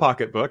bought the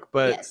pocketbook,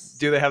 but yes,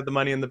 do they have the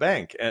money in the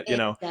bank? And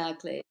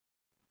exactly.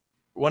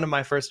 one of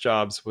my first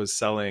jobs was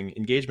selling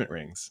engagement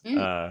rings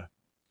Mm,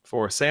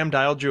 for Sam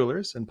Dial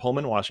Jewelers in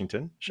Pullman,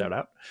 Washington. Shout mm,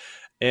 out.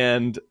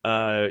 And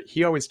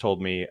he always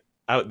told me,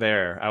 out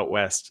there, out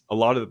west, a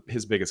lot of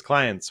his biggest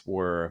clients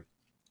were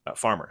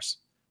farmers.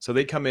 So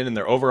they'd come in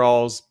their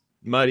overalls,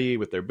 muddy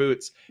with their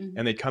boots, mm,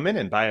 and they'd come in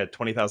and buy a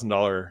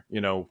 $20,000,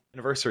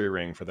 anniversary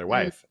ring for their mm,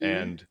 wife. mm,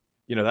 And,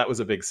 that was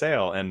a big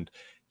sale. And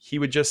he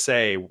would just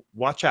say,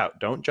 watch out,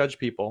 don't judge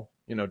people,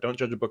 don't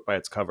judge a book by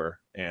its cover.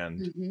 And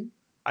mm,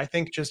 I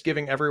think just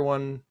giving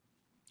everyone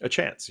a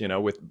chance,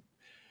 with,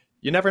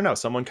 you never know,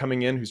 someone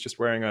coming in who's just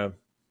wearing a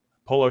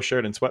polo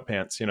shirt and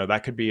sweatpants,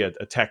 that could be a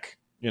tech,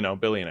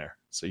 billionaire.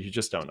 So you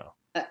just don't know.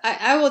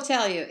 I will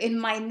tell you, in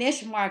my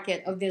niche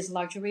market of this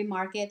luxury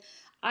market,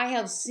 I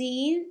have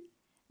seen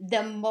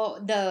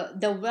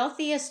the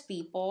wealthiest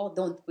people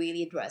don't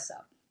really dress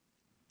up.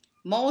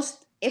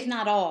 Most, if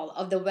not all,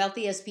 of the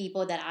wealthiest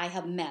people that I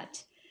have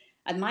met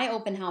at my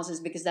open houses,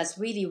 because that's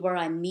really where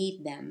I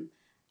meet them,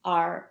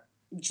 are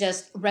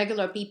just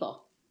regular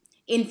people.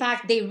 In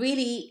fact, they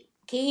really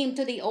came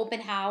to the open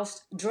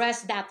house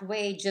dressed that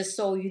way just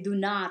so you do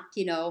not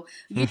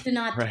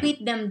Right.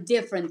 treat them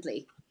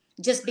differently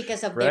just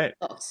because of their Right.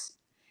 looks,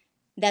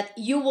 that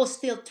you will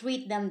still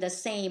treat them the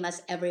same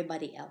as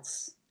everybody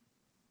else.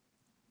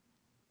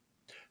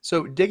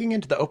 So digging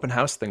into the open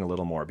house thing a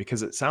little more,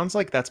 because it sounds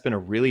like that's been a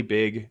really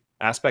big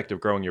aspect of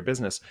growing your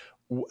business.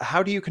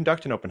 How do you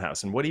conduct an open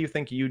house, and what do you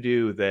think you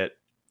do that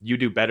you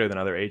do better than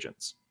other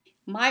agents?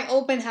 My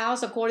open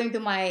house, according to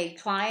my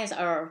clients,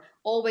 are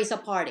always a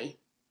party,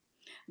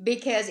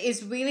 because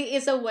it really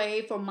is a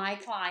way for my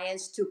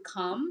clients to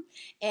come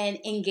and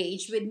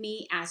engage with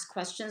me, ask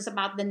questions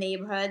about the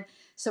neighborhood.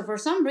 So for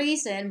some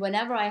reason,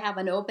 whenever I have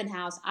an open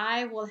house,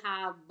 I will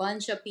have a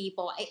bunch of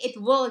people. It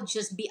will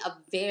just be a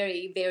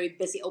very, very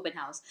busy open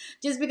house,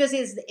 just because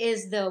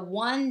is the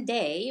one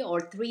day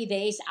or 3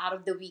 days out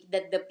of the week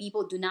that the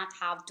people do not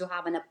have to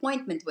have an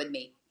appointment with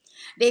me.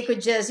 They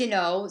could just,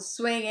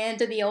 swing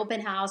into the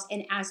open house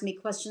and ask me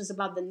questions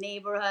about the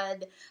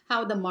neighborhood,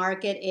 how the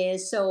market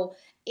is. So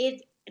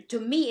it, to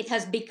me, it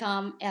has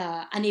become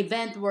an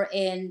event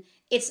wherein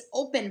it's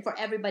open for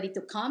everybody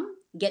to come,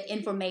 get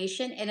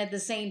information, and at the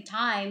same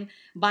time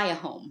buy a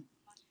home.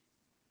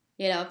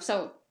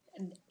 So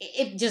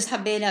it just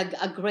have been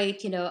a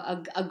great,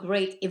 a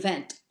great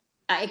event.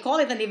 I call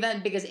it an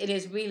event because it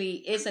is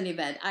really is an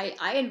event.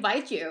 I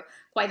invite you,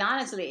 quite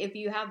honestly, if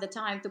you have the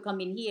time to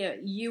come in here,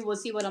 you will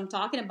see what I'm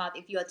talking about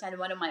if you attend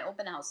one of my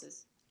open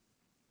houses.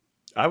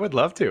 I would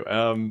love to.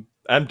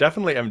 I'm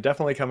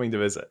definitely coming to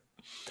visit.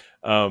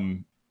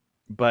 Um,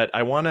 but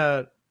I want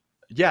to.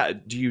 Yeah.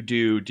 Do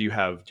you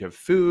have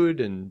food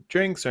and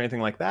drinks or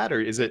anything like that,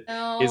 or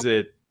No. is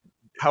it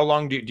how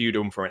long do you do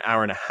them for, an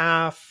hour and a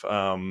half?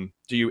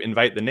 Do you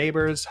invite the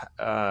neighbors,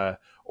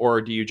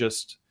 or do you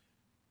just,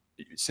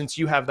 since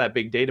you have that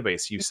big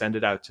database, you send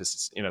it out to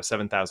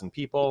 7,000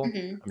 people?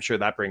 Mhm. I'm sure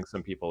that brings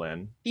some people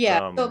in. Yeah,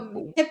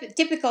 so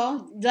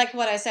typical, like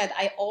what I said,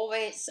 I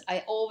always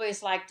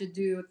like to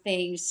do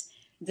things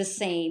the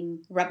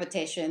same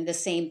repetition, the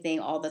same thing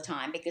all the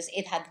time because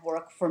it had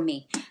worked for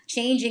me.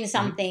 Changing Mhm.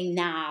 something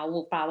now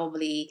will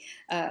probably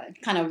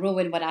kind of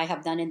ruin what I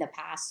have done in the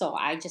past, so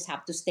I just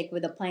have to stick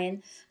with the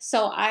plan.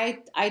 So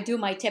I do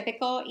my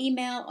typical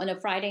email on a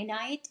Friday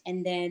night,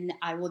 and then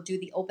I will do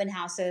the open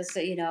houses,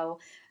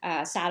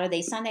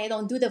 Saturday, Sunday. I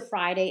don't do the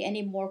Friday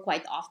anymore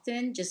quite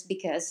often just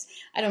because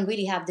I don't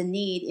really have the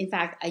need. In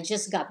fact, I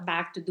just got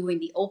back to doing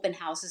the open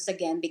houses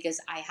again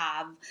because I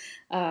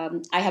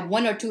have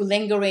one or two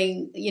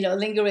lingering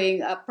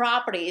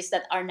properties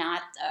that are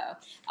not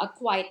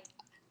quite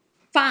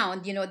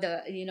found,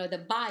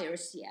 the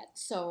buyers yet.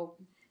 So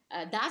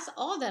that's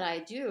all that I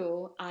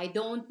do. I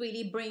don't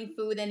really bring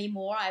food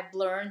anymore. I've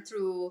learned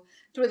through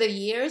the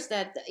years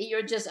that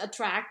you're just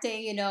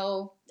attracting,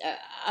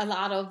 a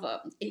lot of.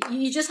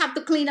 You just have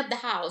to clean up the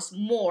house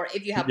more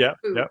if you have Yeah,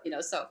 food,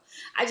 yeah. So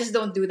I just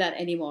don't do that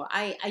anymore.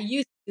 I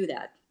used to do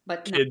that,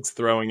 but now. Kids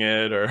throwing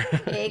it, or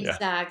yeah.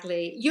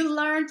 Exactly. You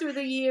learn through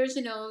the years,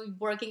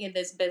 working in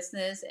this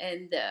business,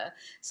 and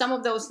some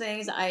of those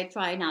things I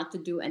try not to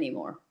do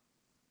anymore.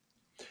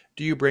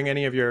 Do you bring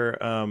any of your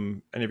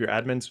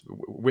admins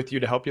with you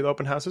to help you with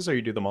open houses, or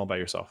you do them all by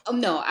yourself? Oh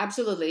no,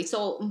 absolutely.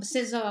 So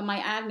since my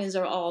admins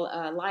are all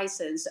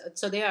licensed,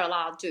 so they are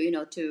allowed to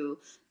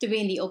to be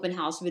in the open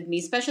house with me,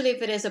 especially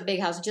if it is a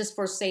big house, just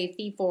for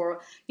safety, for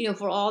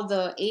all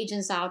the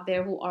agents out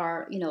there who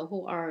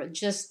are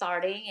just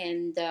starting,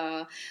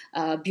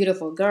 and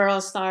beautiful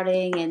girls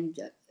starting, and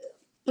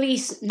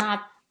please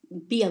not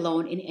be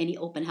alone in any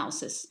open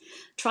houses.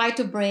 Try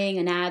to bring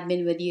an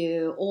admin with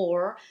you,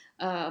 or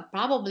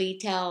probably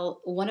tell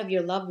one of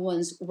your loved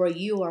ones where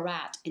you are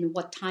at and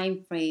what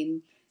time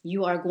frame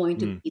you are going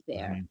to be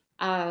there.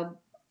 Mm-hmm.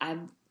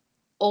 I've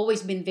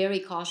always been very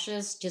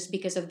cautious just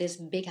because of these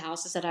big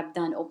houses that I've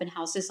done open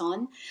houses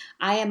on.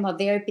 I am a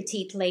very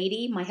petite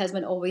lady. My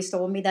husband always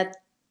told me that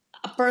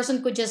a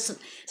person could just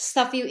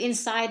stuff you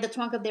inside the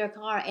trunk of their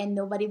car and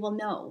nobody will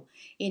know.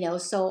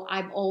 So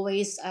I've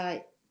always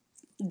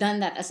done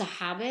that as a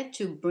habit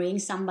to bring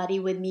somebody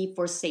with me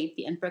for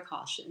safety and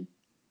precaution.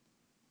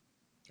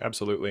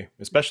 Absolutely,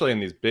 especially in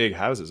these big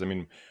houses. I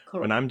mean,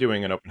 when Correct. I'm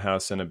doing an open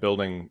house in a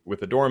building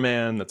with a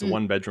doorman that's a Mm,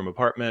 one-bedroom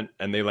apartment,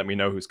 and they let me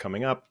know who's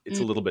coming up, it's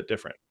a mm, little bit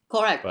different.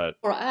 correct. But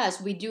For us,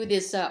 we do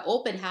this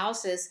open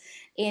houses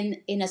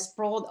in a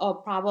sprawl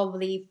of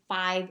probably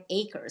 5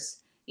 acres.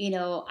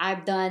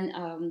 I've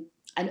done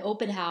an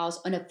open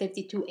house on a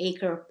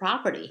 52-acre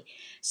property.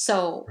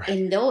 So right,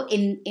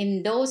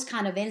 in those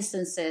kind of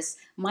instances,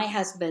 my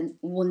husband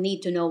will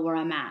need to know where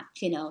I'm at.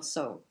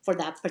 So for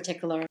that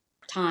particular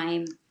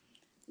time,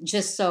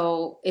 just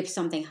so if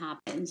something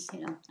happens,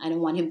 I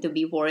don't want him to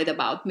be worried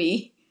about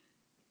me.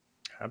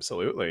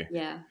 absolutely.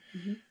 Yeah.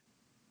 Hmm.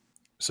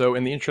 So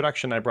in the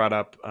introduction, I brought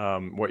up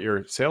what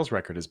your sales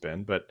record has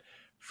been, but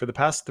for the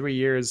past 3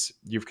 years,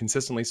 you've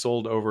consistently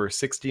sold over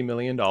 $60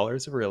 million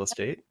of real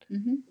estate,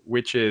 Mm-hmm.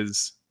 which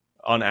is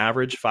on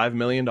average $5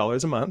 million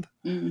a month.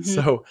 Mm-hmm.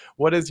 So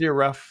what's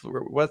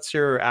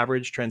your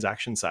average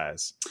transaction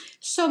size?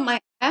 So my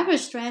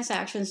average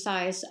transaction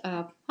size,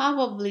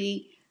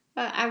 probably,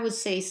 I would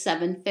say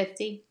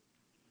 750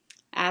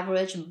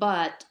 average.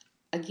 But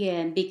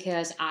again,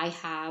 because I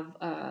have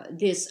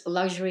this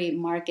luxury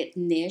market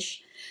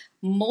niche,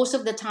 most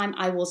of the time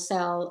I will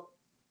sell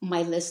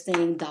my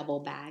listing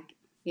double bag.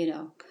 You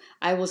know,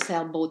 I will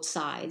sell both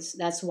sides.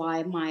 That's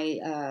why my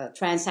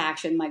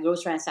my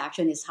gross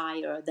transaction is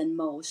higher than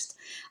most.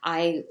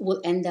 I will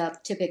end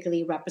up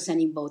typically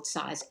representing both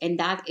sides, and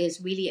that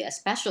is really a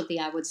specialty,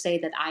 I would say,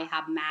 that I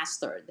have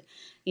mastered.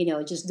 You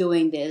know, just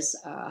doing this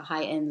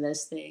high end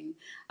listing.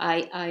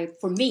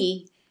 For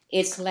me,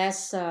 it's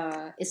less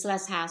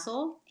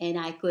hassle, and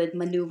I could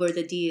maneuver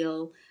the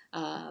deal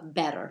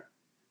better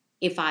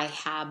if I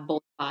have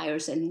both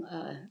buyers and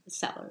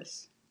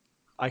sellers.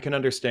 I can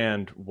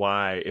understand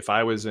why if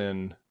I was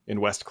in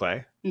West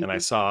Clay and I Mm-hmm.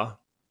 saw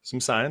some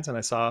signs and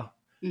I saw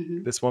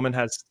Mm-hmm. this woman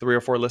has 3 or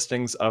 4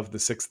 listings of the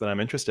six that I'm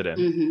interested in,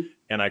 Mm-hmm.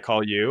 and I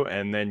call you,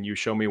 and then you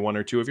show me one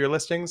or two of your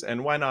listings,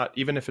 and why not?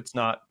 Even if it's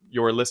not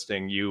your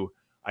listing,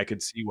 I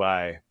could see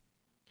why.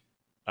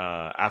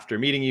 After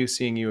meeting you,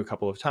 seeing you a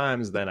couple of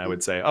times, then I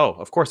would say, "Oh,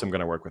 of course I'm going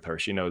to work with her.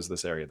 She knows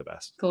this area the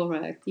best."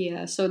 Correct.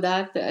 Yeah. So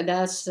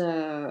that's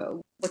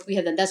what we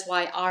have done. That's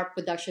why our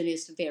production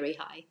is very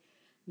high,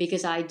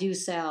 because I do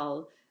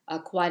sell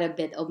quite a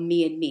bit of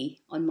me and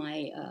me on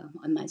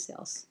my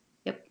sales.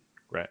 Yep.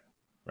 Right,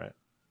 right.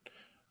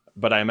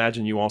 But I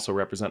imagine you also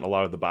represent a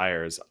lot of the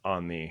buyers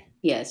on the,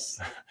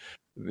 Yes.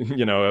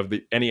 of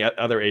the any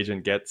other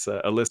agent gets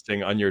a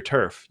listing on your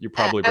turf, you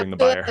probably bring the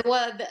Well, buyer.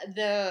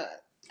 the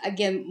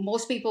again,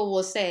 most people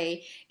will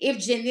say if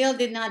Jennil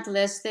did not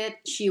list it,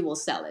 she will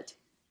sell it.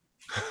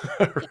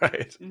 Yeah.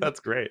 Right. Mhm.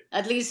 That's great.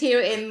 At least here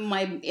in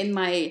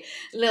my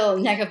little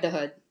neck of the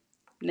hood,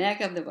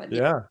 neck of the hood. Yeah.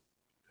 Yeah.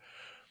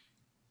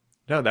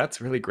 No, that's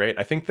really great.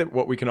 I think that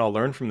what we can all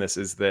learn from this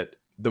is that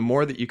the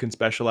more that you can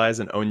specialize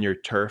and own your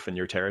turf and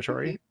your Mm-hmm.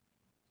 territory,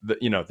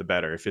 the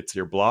better. If it's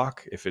your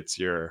block, if it's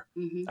your,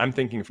 Mm-hmm. I'm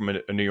thinking from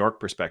a New York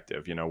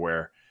perspective,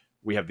 where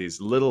we have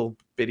these little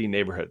bitty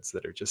neighborhoods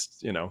that are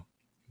just, Like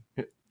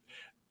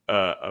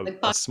a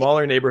pocket,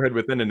 smaller neighborhood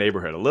within a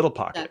neighborhood, a little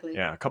pocket, exactly.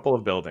 yeah, a couple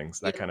of buildings,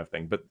 that Yep. kind of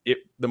thing. But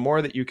the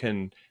more that you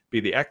can be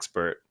the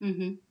expert,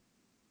 Mm-hmm.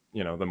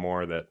 the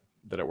more that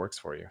it works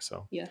for you.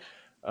 So, Yeah.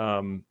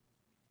 um,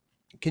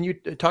 can you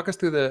talk us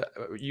through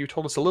you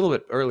told us a little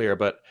bit earlier,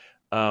 but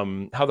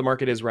how the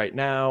market is right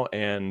now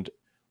and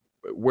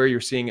where you're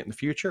seeing it in the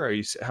future?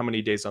 How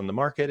many days on the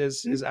market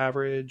is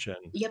average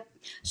and Yep. that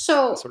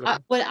So, sort of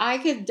thing? what I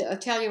could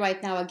tell you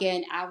right now,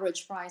 again,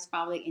 average price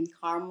probably in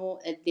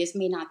Carmel. This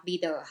may not be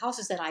the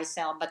houses that I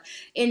sell, but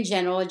in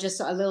general, just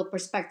a little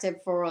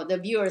perspective for the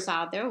viewers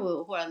out there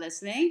who are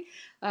listening.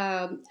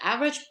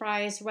 Average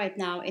price right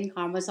now in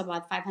Carmel is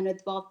about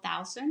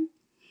 512,000,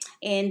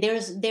 and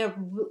there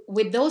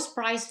with those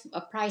price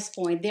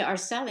point, they are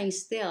selling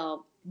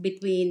still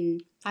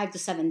between 5 to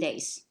 7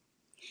 days,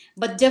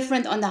 but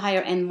different on the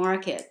higher end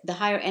market. The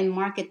higher end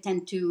market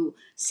tend to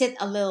sit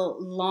a little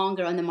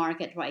longer on the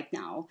market right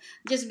now,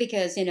 just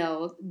because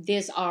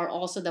these are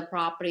also the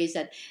properties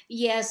that,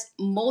 yes,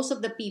 most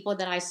of the people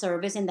that I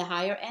service in the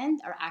higher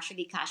end are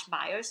actually cash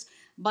buyers,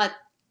 but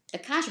the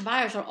cash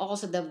buyers are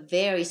also the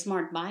very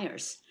smart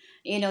buyers.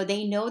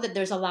 They know that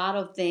there's a lot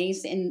of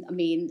things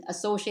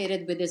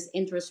associated with this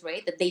interest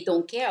rate that they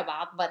don't care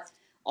about, but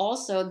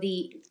also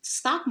the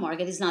stock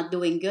market is not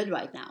doing good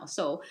right now.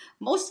 So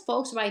most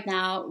folks right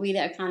now really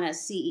are kind of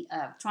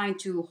trying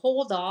to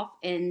hold off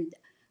and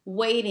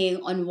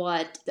waiting on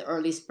what the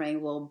early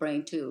spring will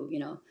bring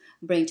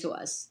to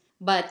us.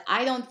 But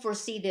I don't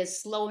foresee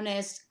this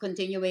slowness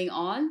continuing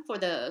on for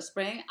the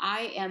spring.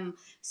 I am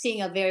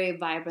seeing a very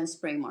vibrant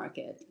spring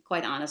market,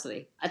 quite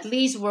honestly, at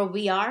least where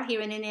we are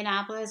here in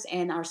Indianapolis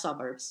and our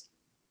suburbs.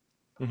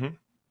 Hmm.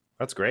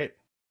 That's great.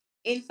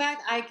 In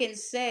fact, I can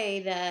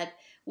say that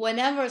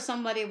whenever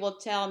somebody will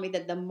tell me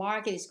that the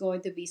market is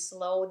going to be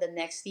slow the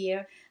next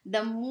year,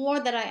 the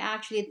more that I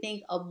actually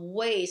think of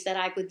ways that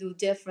I could do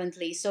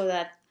differently so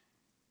that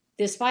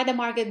despite the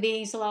market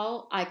being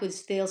slow, I could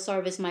still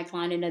service my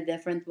client in a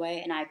different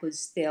way, and I could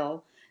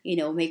still,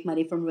 make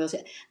money from real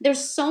estate.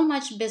 There's so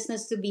much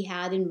business to be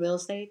had in real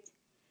estate,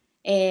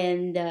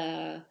 and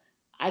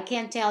I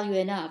can't tell you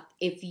enough.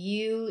 If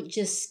you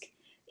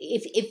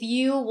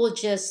will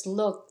just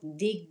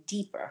dig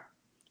deeper,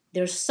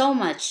 there's so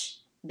much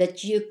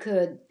that you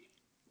could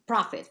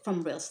profit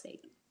from real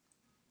estate.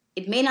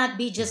 It may not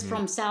be just Hmm.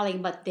 from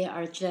selling, but there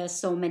are just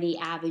so many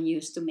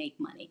avenues to make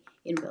money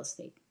in real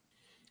estate.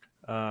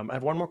 I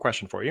have one more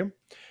question for you.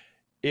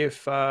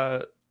 If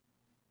oh,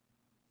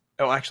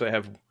 actually, I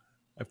have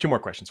two more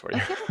questions for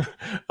you.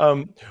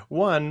 Okay.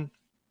 One,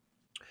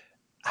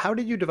 how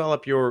did you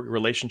develop your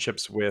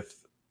relationships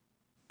with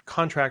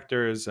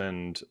contractors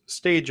and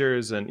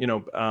stagers and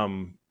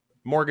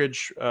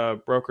mortgage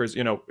brokers,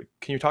 can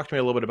you talk to me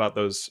a little bit about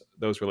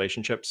those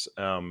relationships,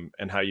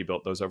 and how you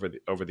built those over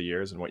the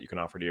years, and what you can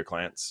offer to your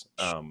clients,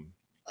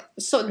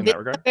 So in this that is a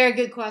regard? very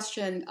good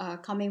question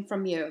coming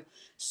from you.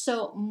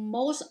 So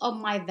most of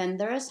my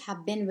vendors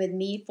have been with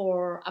me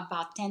for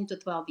about 10 to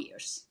 12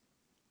 years.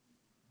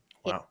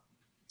 Yeah. Wow.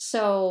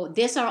 So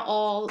these are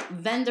all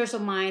vendors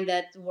of mine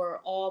that were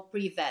all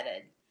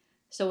pre-vetted.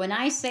 So when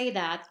I say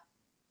that,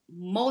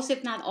 most,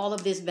 if not all,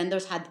 of these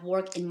vendors had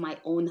worked in my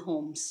own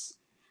homes,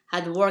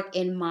 had worked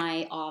in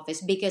my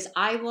office, because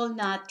I will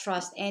not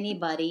trust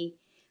anybody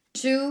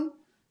to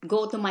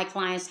go to my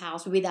client's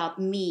house without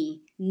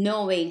me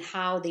knowing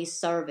how they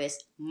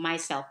service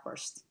myself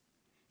first,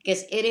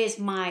 because it is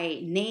my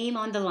name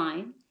on the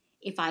line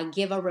if I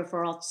give a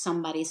referral to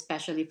somebody,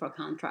 especially for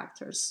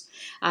contractors.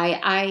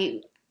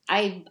 I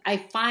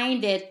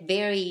find it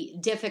very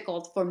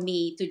difficult for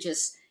me to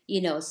just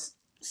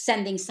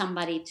sending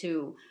somebody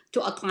to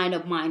a client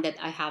of mine that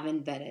I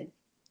haven't vetted.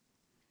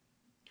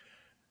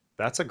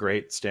 That's a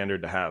great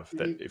standard to have,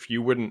 that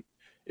Mhm.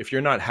 if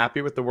you're not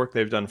happy with the work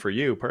they've done for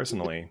you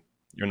personally,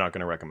 you're not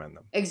going to recommend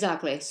them.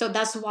 Exactly. So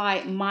that's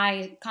why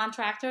my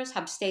contractors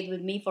have stayed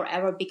with me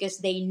forever, because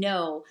they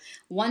know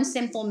one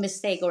simple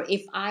mistake, or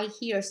if I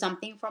hear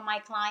something from my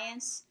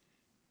clients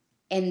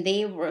and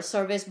they were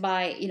serviced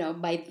by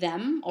by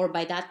them or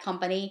by that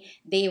company,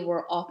 they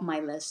were off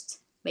my list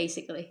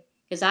basically,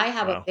 because I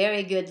have a Wow.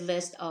 very good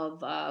list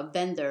of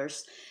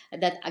vendors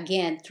that,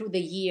 again, through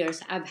the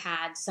years, I've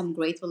had some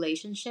great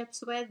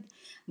relationships with.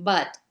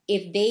 But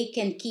if they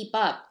can keep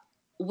up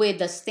with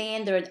the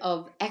standard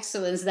of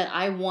excellence that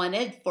I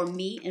wanted for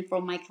me and for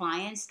my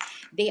clients,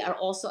 they are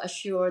also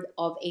assured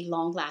of a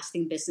long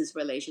lasting business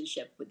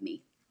relationship with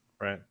me.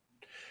 Right.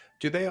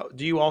 Do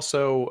you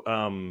also,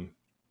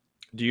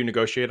 do you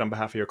negotiate on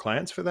behalf of your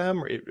clients for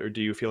them, or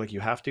do you feel like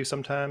you have to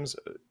sometimes?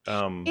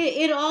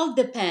 It all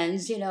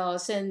depends,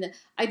 since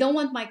I don't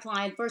want my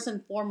client, first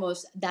and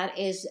foremost, that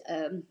is,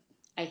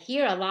 I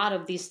hear a lot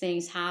of these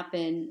things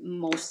happen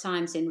most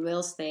times in real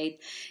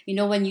estate.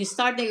 When you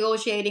start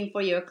negotiating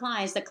for your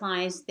clients, the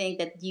clients think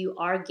that you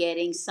are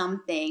getting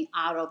something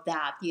out of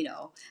that,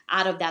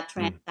 out of that Mm,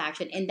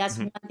 transaction. And that's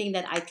mhm. one thing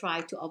that I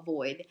try to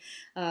avoid.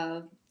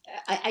 Uh,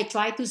 I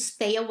try to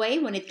stay away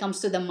when it comes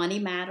to the money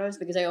matters,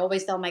 because I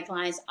always tell my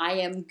clients I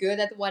am good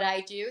at what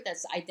I do.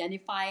 That's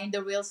identifying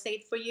the real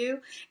estate for you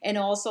and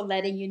also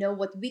letting you know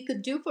what we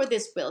could do for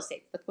this real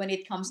estate. But when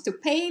it comes to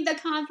paying the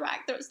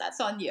contractors, that's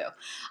on you.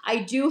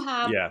 I do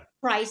have Yeah.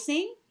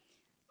 pricing.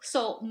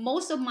 So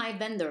most of my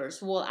vendors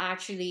will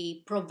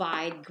actually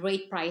provide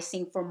great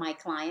pricing for my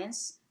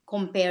clients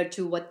compared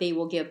to what they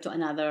will give to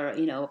another,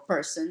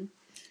 person,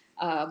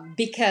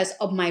 because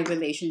of my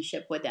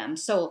relationship with them.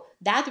 So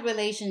that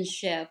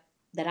relationship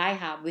that I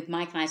have with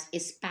my clients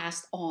is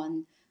passed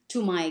on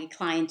to my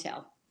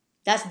clientele.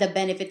 That's the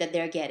benefit that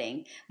they're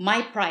getting.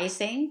 My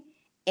pricing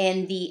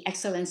and the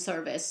excellent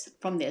service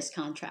from this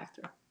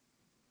contractor.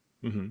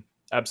 Hmm.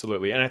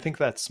 Absolutely. And I think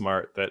that's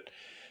smart, that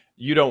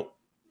you don't,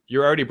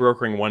 you're already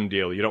brokering one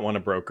deal. You don't want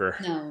to broker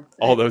No,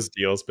 all those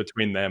deals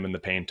between them and the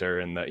painter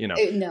and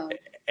no.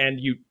 and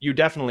you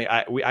definitely,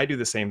 I do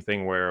the same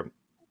thing, where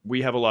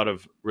we have a lot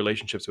of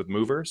relationships with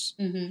movers,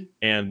 Mm-hmm.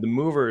 and the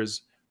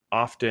movers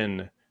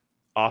often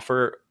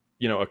offer,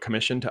 a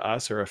commission to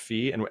us, or a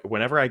fee. And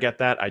whenever I get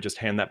that, I just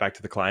hand that back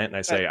to the client, and I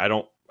Right. say, I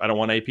don't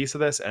want a piece of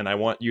this, and I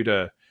want you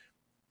to,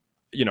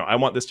 I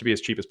want this to be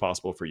as cheap as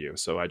possible for you.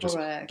 So I just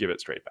Correct. give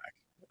it straight back,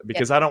 Yeah.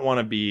 because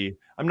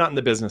I'm not in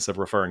the business of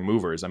referring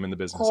movers. I'm in the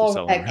business of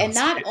selling Correct. real And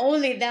not estate.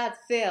 only that,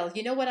 Phil,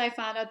 you know what I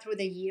found out through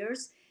the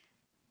years?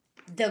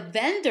 The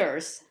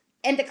vendors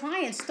and the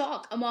clients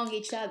talk among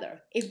each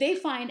other. If they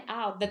find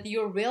out that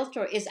your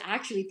realtor is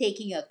actually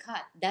taking a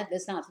cut, that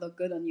does not look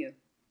good on you.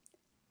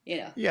 You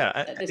know, Yeah,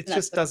 that does it not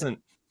just look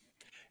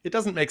good.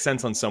 doesn't make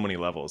sense on so many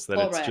levels, that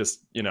it's Correct.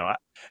 just,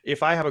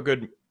 if I have a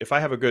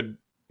good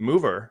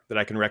mover that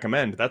I can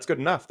recommend, that's good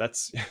enough.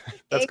 That's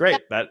that's Exactly.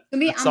 great. That To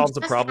me, that I'm solves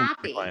a just problem for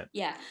the happy. client.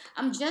 Yeah,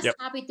 I'm just Yep.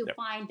 happy to Yep.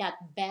 find that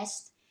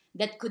best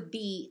that could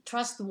be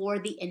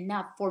trustworthy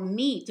enough for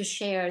me to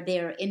share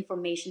their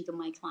information to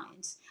my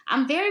clients.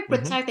 I'm very Hmm.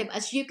 protective,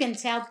 as you can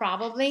tell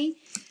probably.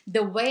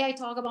 The way I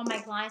talk about my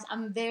clients,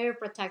 I'm very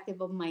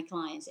protective of my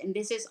clients, and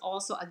this is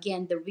also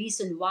again the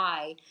reason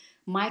why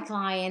my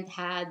client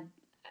have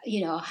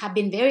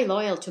been very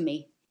loyal to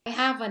me. I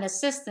have an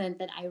assistant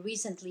that I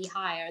recently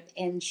hired,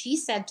 and she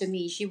said to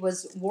me, she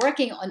was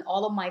working on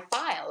all of my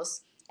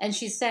files, and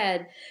she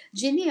said,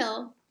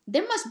 Jennil,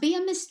 there must be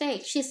a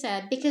mistake. She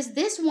said, because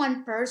this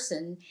one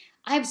person,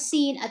 I've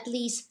seen at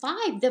least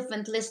five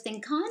different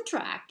listing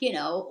contract,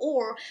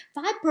 or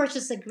five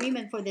purchase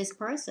agreement for this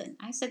person.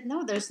 I said,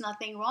 no, there's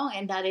nothing wrong,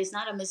 and that is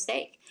not a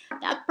mistake.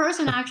 That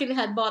person actually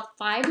had bought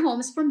five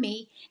homes from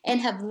me and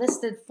have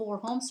listed four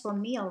homes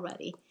from me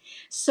already.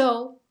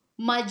 So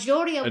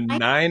majority of A my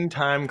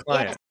 9-time yes,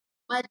 client.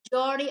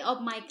 majority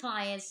of my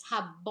clients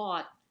have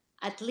bought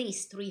at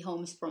least three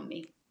homes from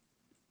me.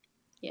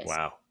 Yes.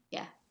 Wow,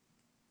 Yeah.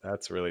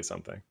 that's really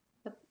something.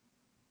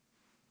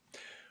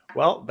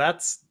 Well,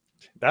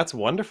 That's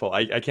wonderful.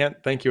 I can't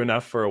thank you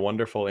enough for a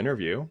wonderful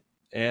interview.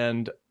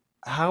 And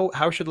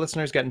how should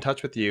listeners get in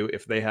touch with you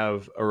if they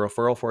have a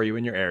referral for you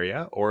in your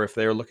area, or if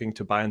they're looking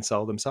to buy and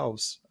sell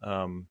themselves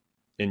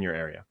in your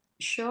area?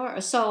 Sure.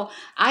 So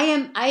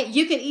I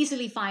you can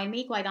easily find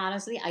me, quite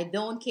honestly. I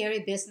don't carry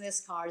business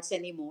cards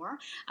anymore.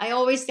 I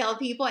always tell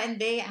people, and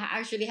they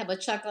actually have a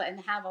chuckle and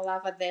have a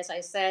laugh at this.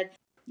 I said,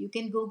 you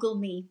can Google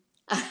me.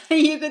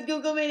 You could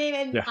Google my name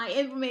and Yeah, my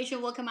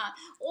information will come out.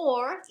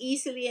 Or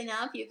easily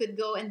enough, you could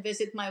go and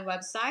visit my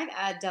website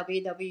at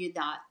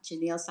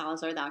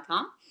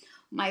www.jennilsalazar.com.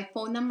 My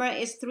phone number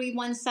is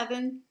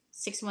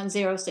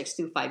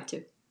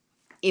 317-610-6252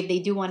 if they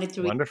do wanted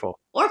to reach, wonderful.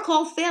 or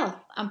call Phil.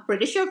 I'm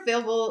pretty sure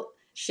Phil will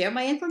share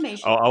my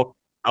information.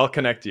 I'll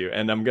connect you,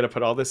 and I'm going to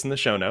put all this in the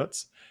show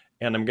notes,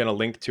 and I'm going to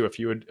link to a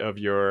few of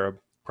your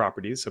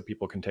properties so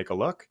people can take a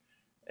look.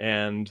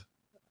 And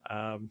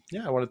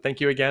yeah, I want to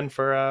thank you again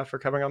for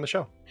coming on the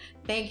show.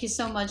 Thank you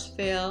so much,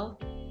 Phil.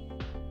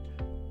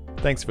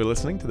 Thanks for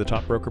listening to the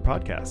Top Broker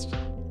Podcast.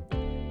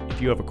 If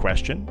you have a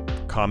question,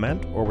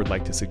 comment, or would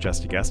like to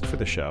suggest a guest for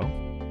the show,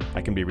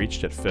 I can be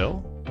reached at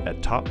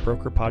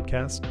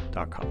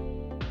phil@topbrokerpodcast.com.